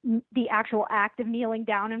the actual act of kneeling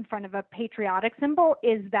down in front of a patriotic symbol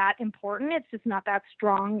is that important. It's just not that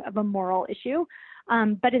strong of a moral issue.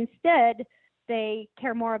 But instead, they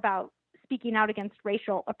care more about speaking out against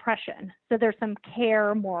racial oppression. So there's some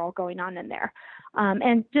care moral going on in there.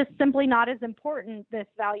 And just simply not as important, this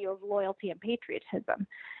value of loyalty and patriotism.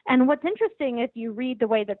 And what's interesting, if you read the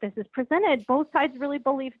way that this is presented, both sides really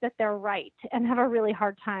believe that they're right and have a really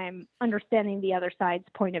hard time understanding the other side's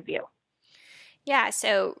point of view. Yeah,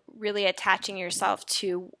 so really attaching yourself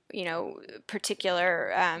to,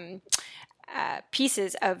 particular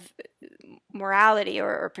pieces of morality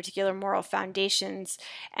or particular moral foundations,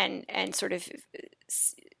 and sort of,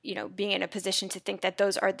 being in a position to think that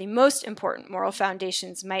those are the most important moral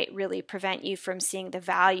foundations might really prevent you from seeing the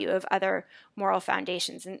value of other moral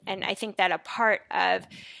foundations. And I think that a part of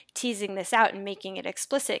teasing this out and making it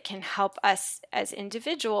explicit can help us as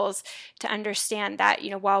individuals to understand that,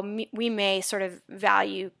 while we may sort of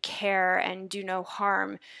value care and do no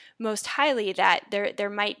harm most highly, that there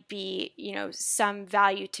might be, some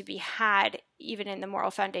value to be had even in the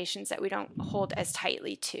moral foundations that we don't hold as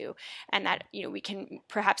tightly to, and that, we can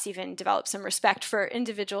perhaps even develop some respect for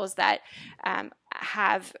individuals that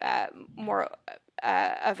have more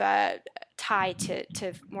of a tie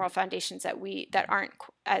to moral foundations that aren't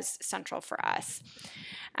as central for us.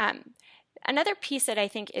 Another piece that I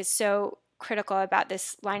think is so critical about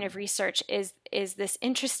this line of research is this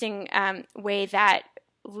interesting way that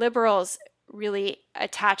liberals really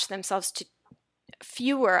attach themselves to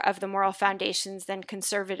fewer of the moral foundations than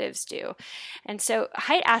conservatives do. And so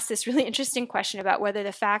Haidt asked this really interesting question about whether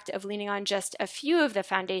the fact of leaning on just a few of the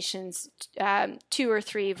foundations, 2 or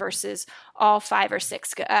 3 versus all 5 or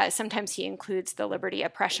 6, sometimes he includes the liberty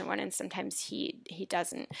oppression one and sometimes he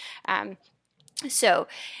doesn't. So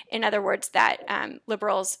in other words, that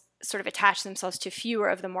liberals sort of attach themselves to fewer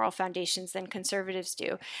of the moral foundations than conservatives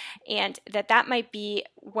do, and that might be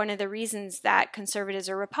one of the reasons that conservatives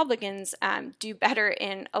or Republicans do better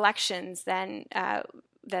in elections than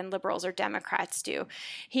liberals or Democrats do.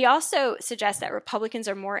 He also suggests that Republicans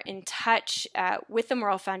are more in touch with the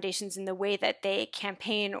moral foundations in the way that they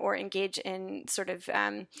campaign or engage in sort of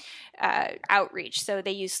outreach. So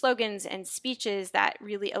they use slogans and speeches that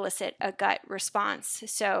really elicit a gut response.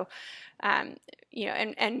 So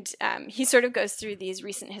he sort of goes through these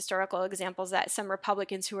recent historical examples that some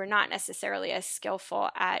Republicans who are not necessarily as skillful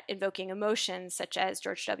at invoking emotions, such as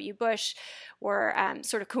George W. Bush, were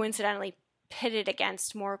sort of coincidentally pitted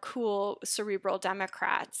against more cool, cerebral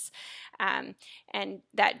Democrats. And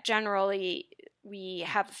that generally we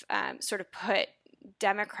have sort of put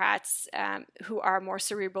Democrats who are more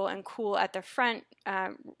cerebral and cool at the front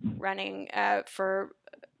running for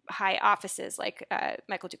high offices like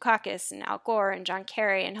Michael Dukakis and Al Gore and John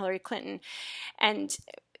Kerry and Hillary Clinton. And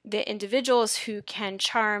the individuals who can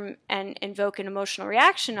charm and invoke an emotional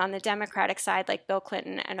reaction on the Democratic side, like Bill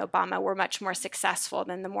Clinton and Obama, were much more successful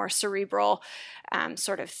than the more cerebral,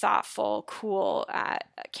 sort of thoughtful, cool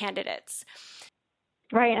candidates.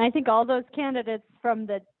 Right. And I think all those candidates from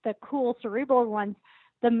the cool cerebral ones,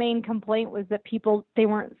 the main complaint was that they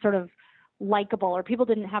weren't sort of likable, or people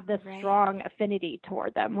didn't have this strong affinity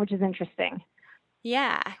toward them, which is interesting.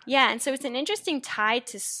 Yeah. And so it's an interesting tie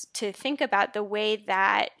to think about the way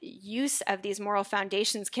that use of these moral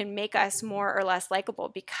foundations can make us more or less likable,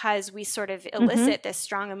 because we sort of elicit this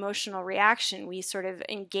strong emotional reaction. We sort of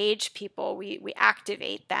engage people. We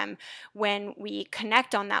activate them when we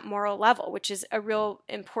connect on that moral level, which is a real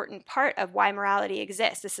important part of why morality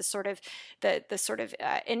exists. This is sort of the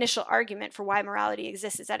initial argument for why morality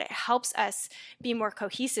exists, is that it helps us be more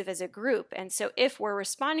cohesive as a group. And so if we're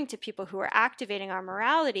responding to people who are activating our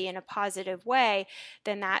morality in a positive way,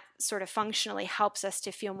 then that sort of functionally helps us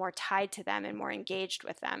to feel more tied to them and more engaged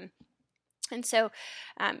with them. And so,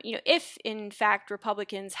 if in fact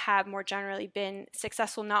Republicans have more generally been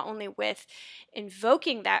successful not only with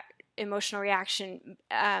invoking that emotional reaction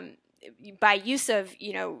by use of,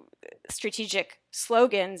 strategic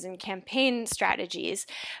slogans and campaign strategies,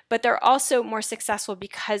 but they're also more successful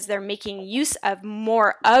because they're making use of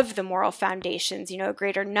more of the moral foundations, a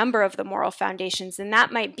greater number of the moral foundations, and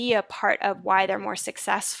that might be a part of why they're more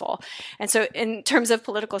successful. And so in terms of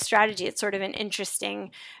political strategy, it's sort of an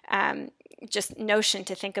interesting just notion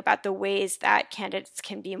to think about the ways that candidates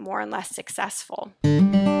can be more and less successful.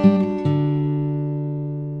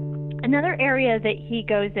 Another area that he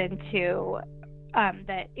goes into,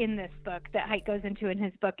 that in this book, that Haidt goes into in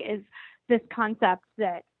his book, is this concept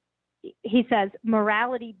that he says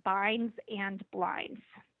morality binds and blinds.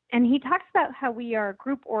 And he talks about how we are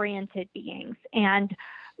group-oriented beings, and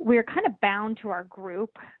we're kind of bound to our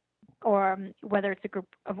group, or whether it's a group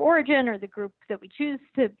of origin or the group that we choose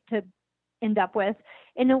to end up with,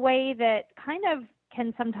 in a way that kind of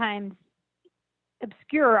can sometimes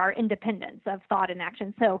obscure our independence of thought and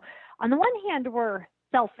action. So on the one hand, we're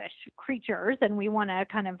selfish creatures and we want to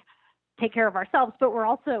kind of take care of ourselves, but we're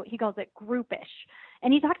also, he calls it groupish.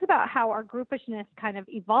 And he talks about how our groupishness kind of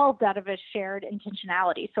evolved out of a shared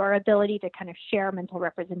intentionality. So our ability to kind of share mental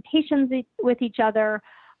representations with each other,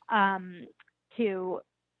 to,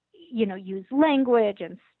 use language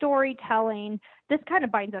and storytelling. This kind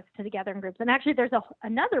of binds us together in groups. And actually there's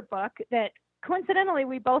another book that coincidentally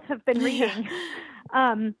we both have been reading.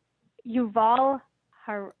 Help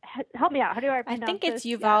me out. How do I pronounce I think it's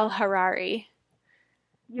this? Yuval Harari.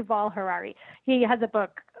 Yuval Harari. He has a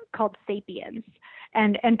book called Sapiens,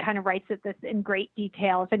 and kind of writes this in great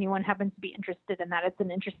detail. If anyone happens to be interested in that, it's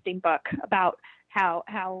an interesting book about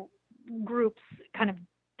how groups kind of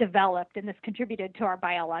developed, and this contributed to our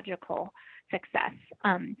biological success.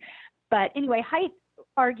 But anyway, Haidt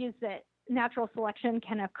argues that natural selection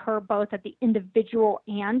can occur both at the individual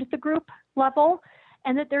and the group level,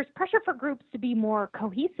 and that there's pressure for groups to be more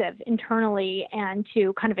cohesive internally and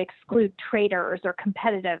to kind of exclude traitors or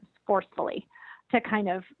competitives forcefully to kind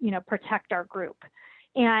of, protect our group.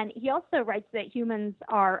 And he also writes that humans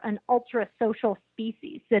are an ultra-social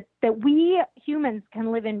species, that we humans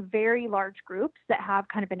can live in very large groups that have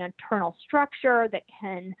kind of an internal structure that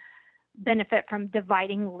can benefit from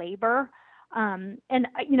dividing labor.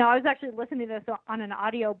 I was actually listening to this on an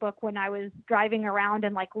audio book when I was driving around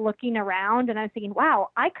and looking around, and I was thinking, wow,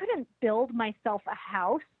 I couldn't build myself a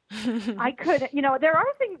house. I could, there are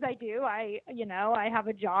things I do. I have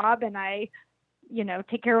a job and I,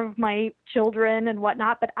 take care of my children and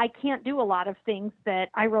whatnot, but I can't do a lot of things that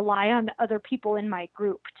I rely on other people in my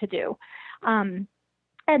group to do. And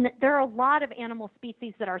there are a lot of animal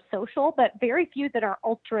species that are social, but very few that are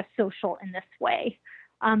ultra social in this way.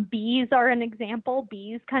 Bees are an example.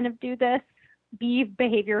 Bees kind of do this. Bee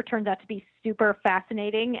behavior turns out to be super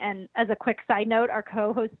fascinating. And as a quick side note, our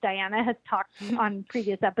co-host Diana has talked on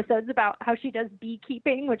previous episodes about how she does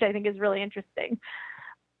beekeeping, which I think is really interesting.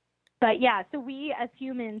 But yeah, so we as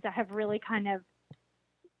humans have really kind of,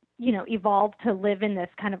 evolved to live in this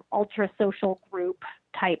kind of ultra social group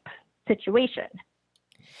type situation.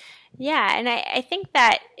 Yeah, and I think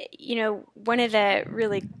that, one of the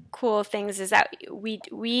really cool things is that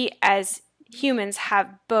we as humans have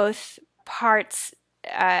both parts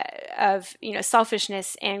of,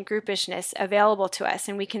 selfishness and groupishness available to us,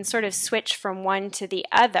 and we can sort of switch from one to the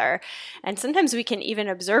other. And sometimes we can even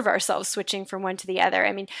observe ourselves switching from one to the other.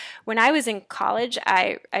 I mean, when I was in college,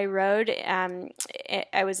 I rowed,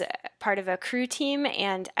 I was a part of a crew team,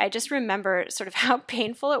 and I just remember sort of how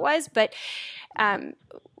painful it was, but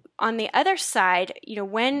on the other side,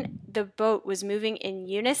 when the boat was moving in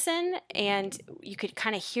unison and you could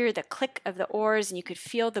kind of hear the click of the oars and you could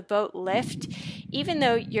feel the boat lift, even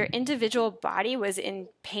though your individual body was in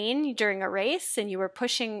pain during a race and you were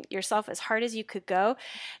pushing yourself as hard as you could go,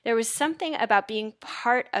 there was something about being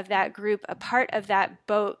part of that group, a part of that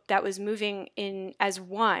boat that was moving in as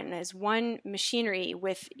one machinery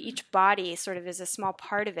with each body sort of as a small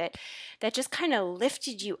part of it, that just kind of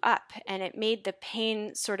lifted you up, and it made the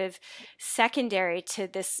pain sort of secondary to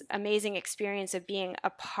this amazing experience of being a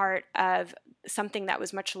part of something that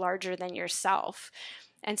was much larger than yourself.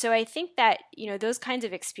 And so I think that, those kinds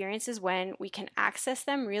of experiences, when we can access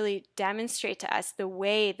them, really demonstrate to us the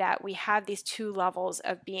way that we have these two levels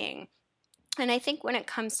of being. And I think when it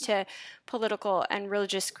comes to political and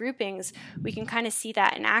religious groupings, we can kind of see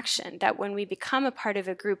that in action, that when we become a part of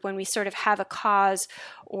a group, when we sort of have a cause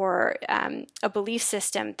or a belief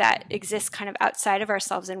system that exists kind of outside of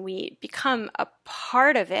ourselves, and we become a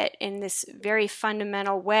part of it in this very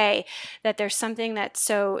fundamental way, that there's something that's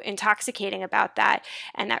so intoxicating about that,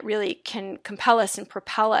 and that really can compel us and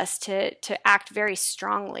propel us to act very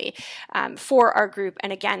strongly for our group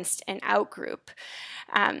and against an out-group.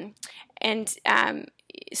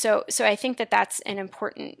 So I think that that's an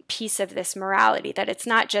important piece of this morality, that it's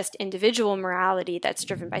not just individual morality that's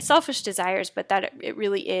driven by selfish desires, but that it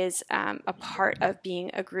really is a part of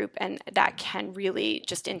being a group, and that can really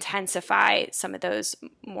just intensify some of those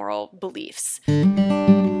moral beliefs. So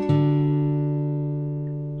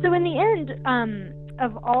in the end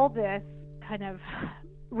of all this kind of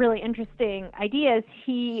really interesting ideas,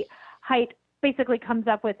 Haidt basically comes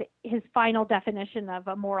up with his final definition of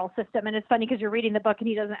a moral system. And it's funny because you're reading the book and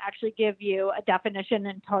he doesn't actually give you a definition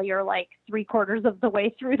until you're like 3/4 of the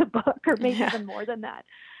way through the book, or maybe even more than that.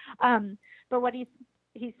 But what he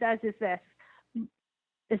says is this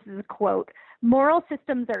is a quote: "Moral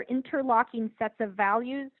systems are interlocking sets of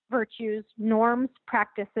values, virtues, norms,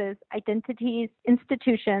 practices, identities,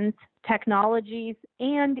 institutions, technologies,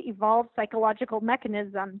 and evolved psychological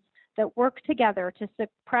mechanisms that work together to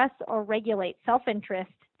suppress or regulate self-interest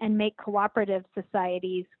and make cooperative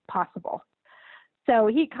societies possible." So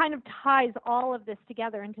he kind of ties all of this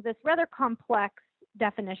together into this rather complex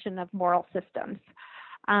definition of moral systems.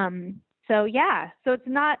 So it's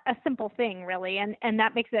not a simple thing, really, and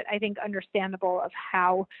that makes it, I think, understandable of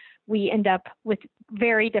how we end up with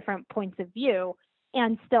very different points of view,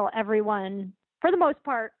 and still everyone, for the most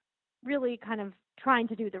part, really kind of trying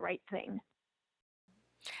to do the right thing.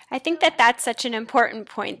 I think that that's such an important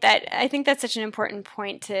point.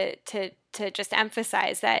 To just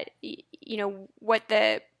emphasize that, what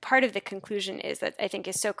the part of the conclusion is that I think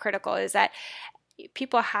is so critical is that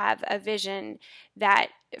people have a vision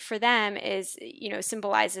that for them is,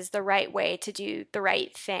 symbolizes the right way to do the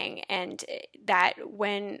right thing. And that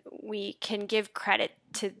when we can give credit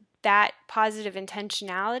to that positive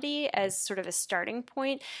intentionality as sort of a starting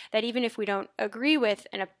point, that even if we don't agree with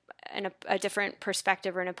a different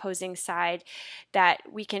perspective or an opposing side, that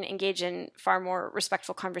we can engage in far more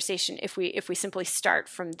respectful conversation if we simply start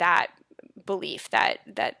from that belief that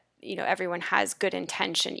everyone has good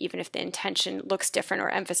intention, even if the intention looks different or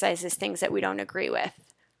emphasizes things that we don't agree with.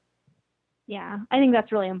 Yeah, I think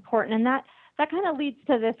that's really important. And that kind of leads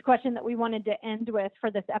to this question that we wanted to end with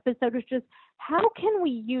for this episode, which is, how can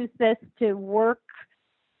we use this to work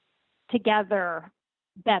together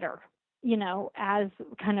better, as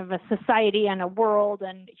kind of a society and a world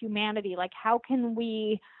and humanity? Like, how can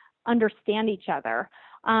we understand each other?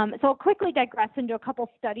 So I'll quickly digress into a couple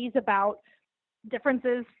studies about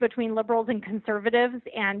differences between liberals and conservatives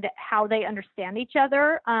and how they understand each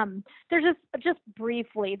other. There's just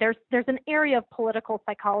briefly, there's an area of political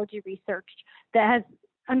psychology research that has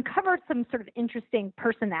uncovered some sort of interesting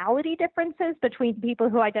personality differences between people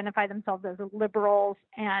who identify themselves as liberals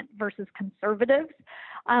and versus conservatives,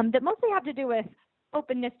 that mostly have to do with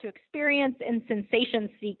openness to experience and sensation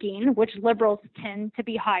seeking, which liberals tend to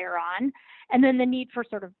be higher on, and then the need for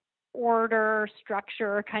sort of order,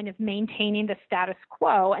 structure, kind of maintaining the status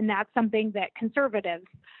quo, and that's something that conservatives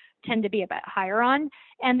tend to be a bit higher on.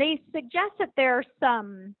 And they suggest that there's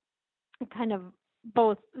some kind of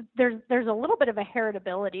both, there's a little bit of a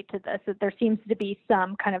heritability to this, that there seems to be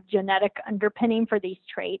some kind of genetic underpinning for these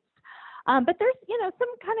traits. But there's,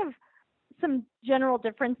 some general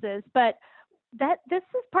differences, but that this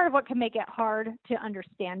is part of what can make it hard to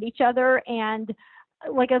understand each other. And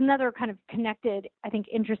like another kind of connected, I think,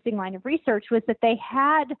 interesting line of research was that they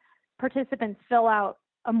had participants fill out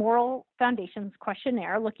a moral foundations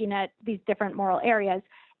questionnaire looking at these different moral areas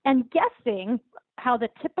and guessing how the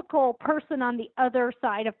typical person on the other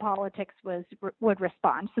side of politics would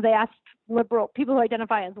respond. So they asked people who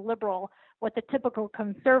identify as liberal what the typical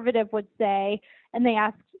conservative would say, and they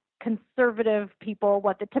asked conservative people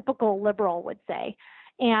what the typical liberal would say.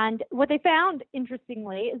 And what they found,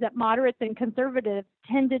 interestingly, is that moderates and conservatives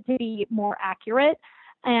tended to be more accurate.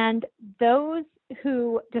 And those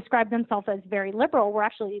who described themselves as very liberal were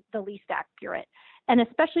actually the least accurate. And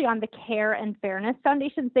especially on the care and fairness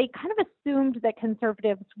foundations, they kind of assumed that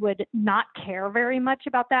conservatives would not care very much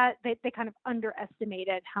about that. They kind of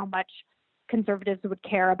underestimated how much conservatives would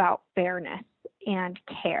care about fairness and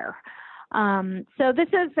care. So this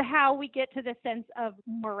is how we get to the sense of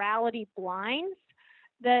morality blinds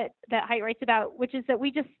that Haidt writes about, which is that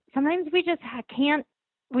we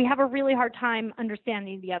have a really hard time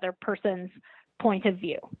understanding the other person's point of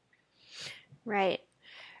view. Right.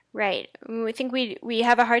 I think we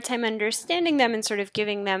have a hard time understanding them and sort of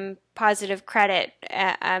giving them positive credit,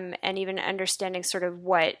 and even understanding sort of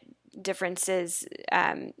what differences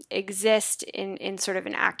exist in sort of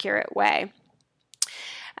an accurate way.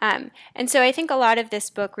 And so I think a lot of this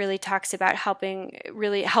book really talks about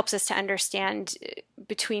really helps us to understand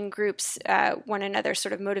between groups one another's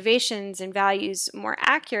sort of motivations and values more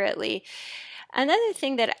accurately. Another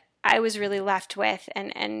thing that I was really left with,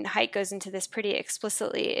 and Haidt goes into this pretty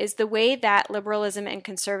explicitly, is the way that liberalism and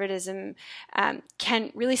conservatism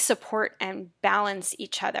can really support and balance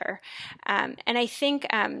each other. And I think,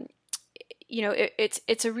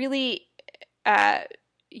 it's a really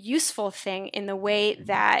useful thing in the way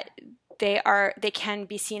that they can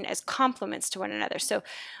be seen as complements to one another. So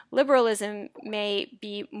liberalism may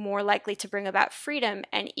be more likely to bring about freedom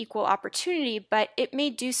and equal opportunity, but it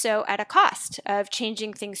may do so at a cost of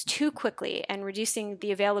changing things too quickly and reducing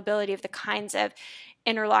the availability of the kinds of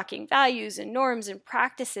interlocking values and norms and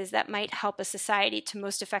practices that might help a society to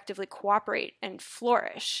most effectively cooperate and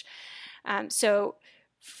flourish. So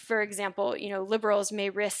for example, liberals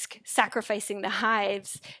may risk sacrificing the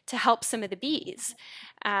hives to help some of the bees.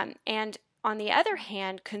 And on the other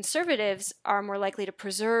hand, conservatives are more likely to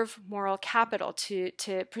preserve moral capital, to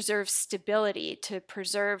preserve stability, to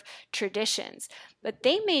preserve traditions. But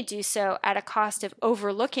they may do so at a cost of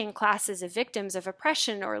overlooking classes of victims of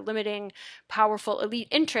oppression, or limiting powerful elite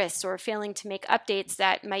interests, or failing to make updates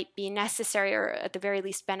that might be necessary or at the very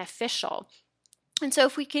least beneficial. And so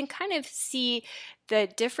if we can kind of see the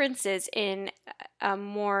differences in a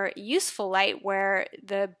more useful light, where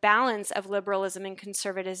the balance of liberalism and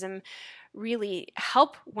conservatism really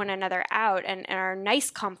help one another out and are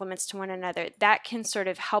nice complements to one another, that can sort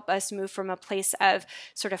of help us move from a place of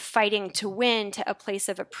sort of fighting to win to a place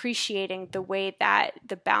of appreciating the way that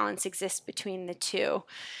the balance exists between the two.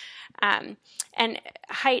 And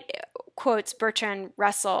Haidt quotes Bertrand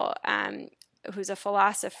Russell, who's a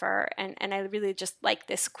philosopher, and I really just like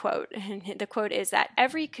this quote. And the quote is that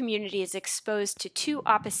every community is exposed to two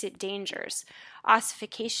opposite dangers: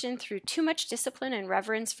 ossification through too much discipline and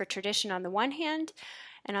reverence for tradition on the one hand,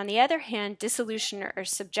 and on the other hand, dissolution or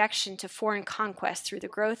subjection to foreign conquest through the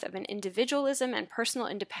growth of an individualism and personal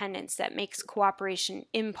independence that makes cooperation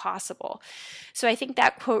impossible. So I think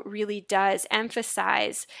that quote really does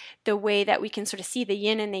emphasize the way that we can sort of see the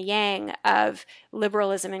yin and the yang of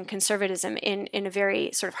liberalism and conservatism in a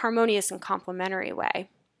very sort of harmonious and complementary way.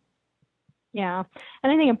 Yeah.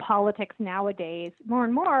 And I think in politics nowadays, more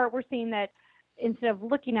and more, we're seeing that instead of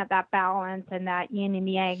looking at that balance and that yin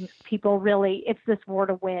and yang, people really, it's this war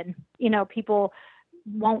to win. People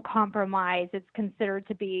won't compromise. It's considered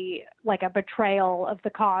to be like a betrayal of the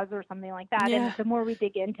cause or something like that. Yeah. And the more we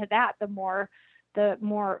dig into that, the more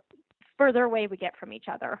further away we get from each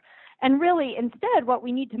other. And really, instead, what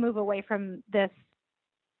we need to move away from this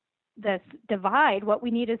divide, what we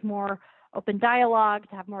need is more open dialogue,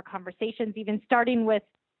 to have more conversations, even starting with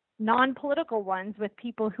non-political ones with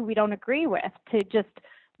people who we don't agree with, to just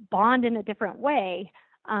bond in a different way.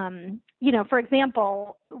 For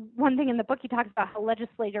example, one thing in the book, he talks about how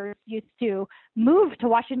legislators used to move to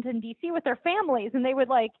Washington, D.C. with their families, and they would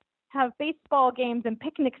have baseball games and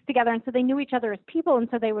picnics together. And so they knew each other as people. And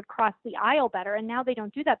so they would cross the aisle better. And now they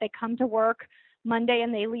don't do that. They come to work Monday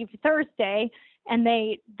and they leave Thursday, and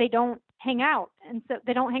they don't hang out. And so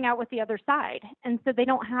they don't hang out with the other side. And so they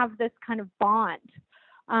don't have this kind of bond.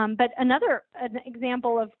 But an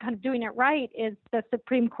example of kind of doing it right is the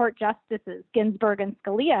Supreme Court justices, Ginsburg and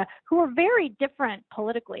Scalia, who were very different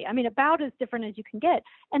politically. I mean, about as different as you can get.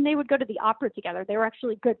 And they would go to the opera together. They were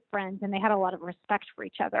actually good friends, and they had a lot of respect for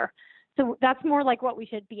each other. So that's more like what we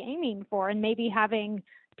should be aiming for. And maybe having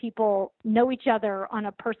people know each other on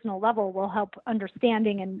a personal level will help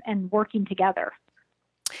understanding and working together.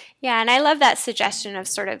 Yeah, and I love that suggestion of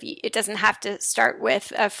sort of, it doesn't have to start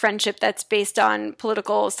with a friendship that's based on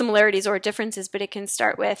political similarities or differences, but it can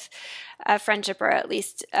start with a friendship, or at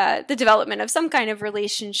least the development of some kind of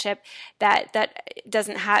relationship that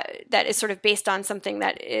is sort of based on something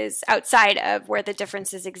that is outside of where the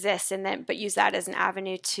differences exist, but use that as an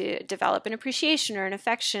avenue to develop an appreciation or an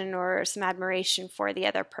affection or some admiration for the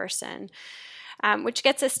other person. Which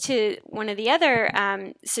gets us to one of the other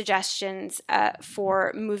suggestions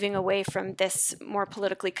for moving away from this more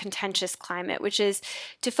politically contentious climate, which is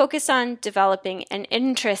to focus on developing an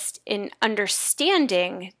interest in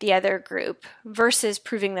understanding the other group versus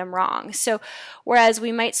proving them wrong. So whereas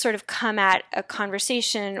we might sort of come at a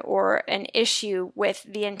conversation or an issue with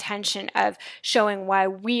the intention of showing why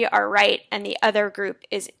we are right and the other group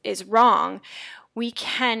is wrong, we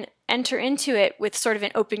can enter into it with sort of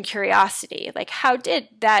an open curiosity. Like, how did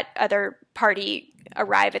that other party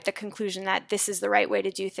arrive at the conclusion that this is the right way to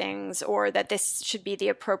do things, or that this should be the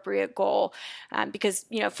appropriate goal? Because,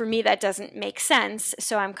 for me, that doesn't make sense.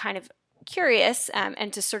 So I'm kind of curious,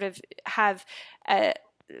 and to sort of have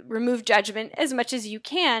remove judgment as much as you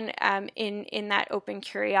can in that open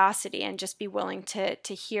curiosity, and just be willing to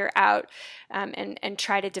hear out and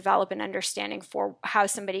try to develop an understanding for how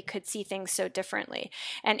somebody could see things so differently.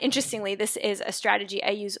 And interestingly, this is a strategy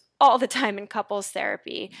I use all the time in couples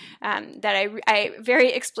therapy, that I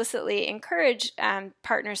very explicitly encourage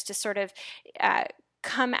partners to sort of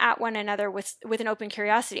come at one another with an open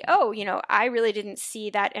curiosity. Oh, I really didn't see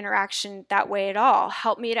that interaction that way at all.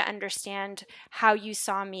 Help me to understand how you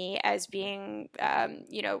saw me as being,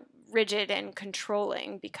 rigid and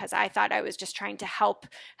controlling, because I thought I was just trying to help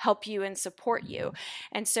you and support you.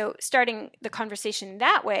 And so starting the conversation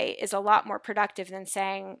that way is a lot more productive than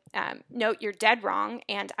saying, no, you're dead wrong,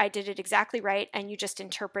 and I did it exactly right, and you just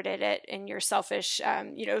interpreted it in your selfish,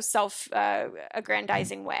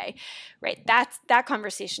 self-aggrandizing way, right? That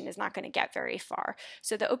conversation is not going to get very far.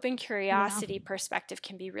 So the open curiosity perspective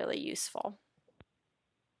can be really useful.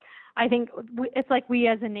 I think it's like we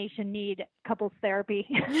as a nation need couples therapy.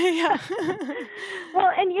 Yeah.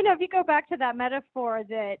 Well, and if you go back to that metaphor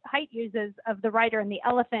that Haidt uses of the rider and the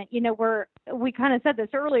elephant, we kind of said this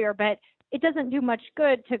earlier, but it doesn't do much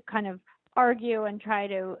good to kind of argue and try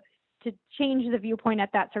to change the viewpoint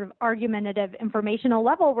at that sort of argumentative informational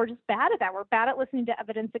level. We're just bad at that. We're bad at listening to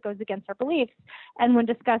evidence that goes against our beliefs. And when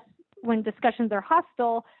discussions are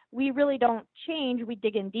hostile, we really don't change. We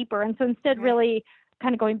dig in deeper. And so instead, really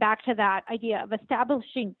kind of going back to that idea of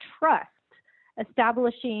establishing trust,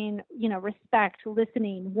 establishing, respect,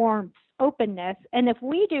 listening, warmth, openness. And if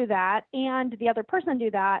we do that and the other person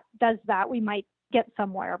does that, we might get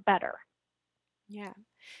somewhere better. Yeah.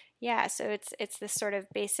 Yeah. So it's this sort of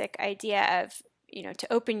basic idea of,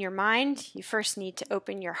 to open your mind, you first need to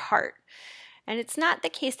open your heart. And it's not the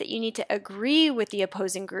case that you need to agree with the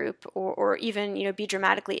opposing group or even, be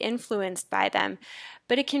dramatically influenced by them,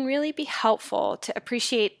 but it can really be helpful to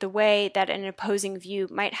appreciate the way that an opposing view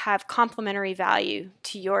might have complementary value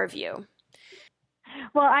to your view.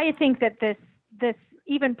 Well, I think that this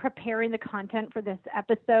even preparing the content for this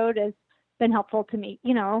episode has been helpful to me.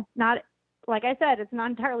 Not, like I said, it's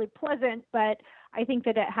not entirely pleasant, but I think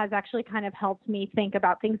that it has actually kind of helped me think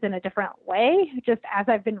about things in a different way. Just as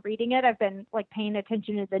I've been reading it, I've been paying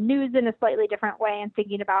attention to the news in a slightly different way and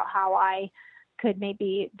thinking about how I could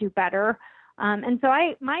maybe do better. And so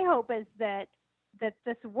my hope is that this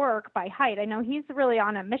work by Haidt, I know he's really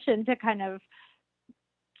on a mission to kind of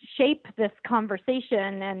shape this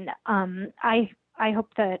conversation. And I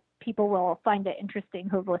hope that people will find it interesting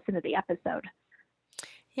who have listened to the episode.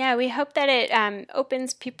 Yeah, we hope that it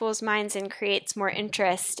opens people's minds and creates more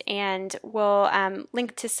interest, and we'll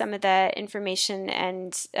link to some of the information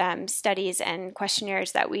and studies and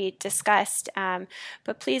questionnaires that we discussed.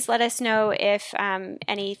 But please let us know if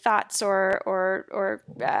any thoughts or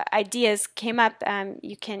ideas came up.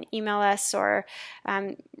 You can email us or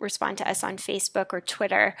respond to us on Facebook or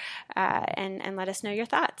Twitter and let us know your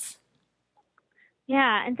thoughts.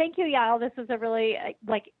 Yeah, and thank you, Yael. This was a really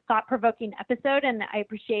thought-provoking episode, and I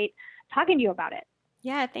appreciate talking to you about it.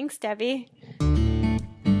 Yeah, thanks, Debbie.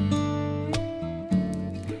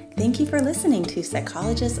 Thank you for listening to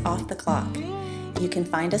Psychologists Off the Clock. You can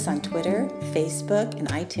find us on Twitter, Facebook, and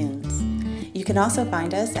iTunes. You can also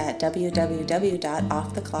find us at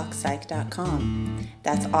www.offtheclockpsych.com.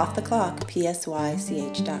 That's offtheclock,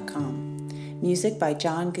 PSYCH.com. Music by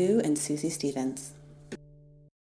John Gu and Susie Stevens.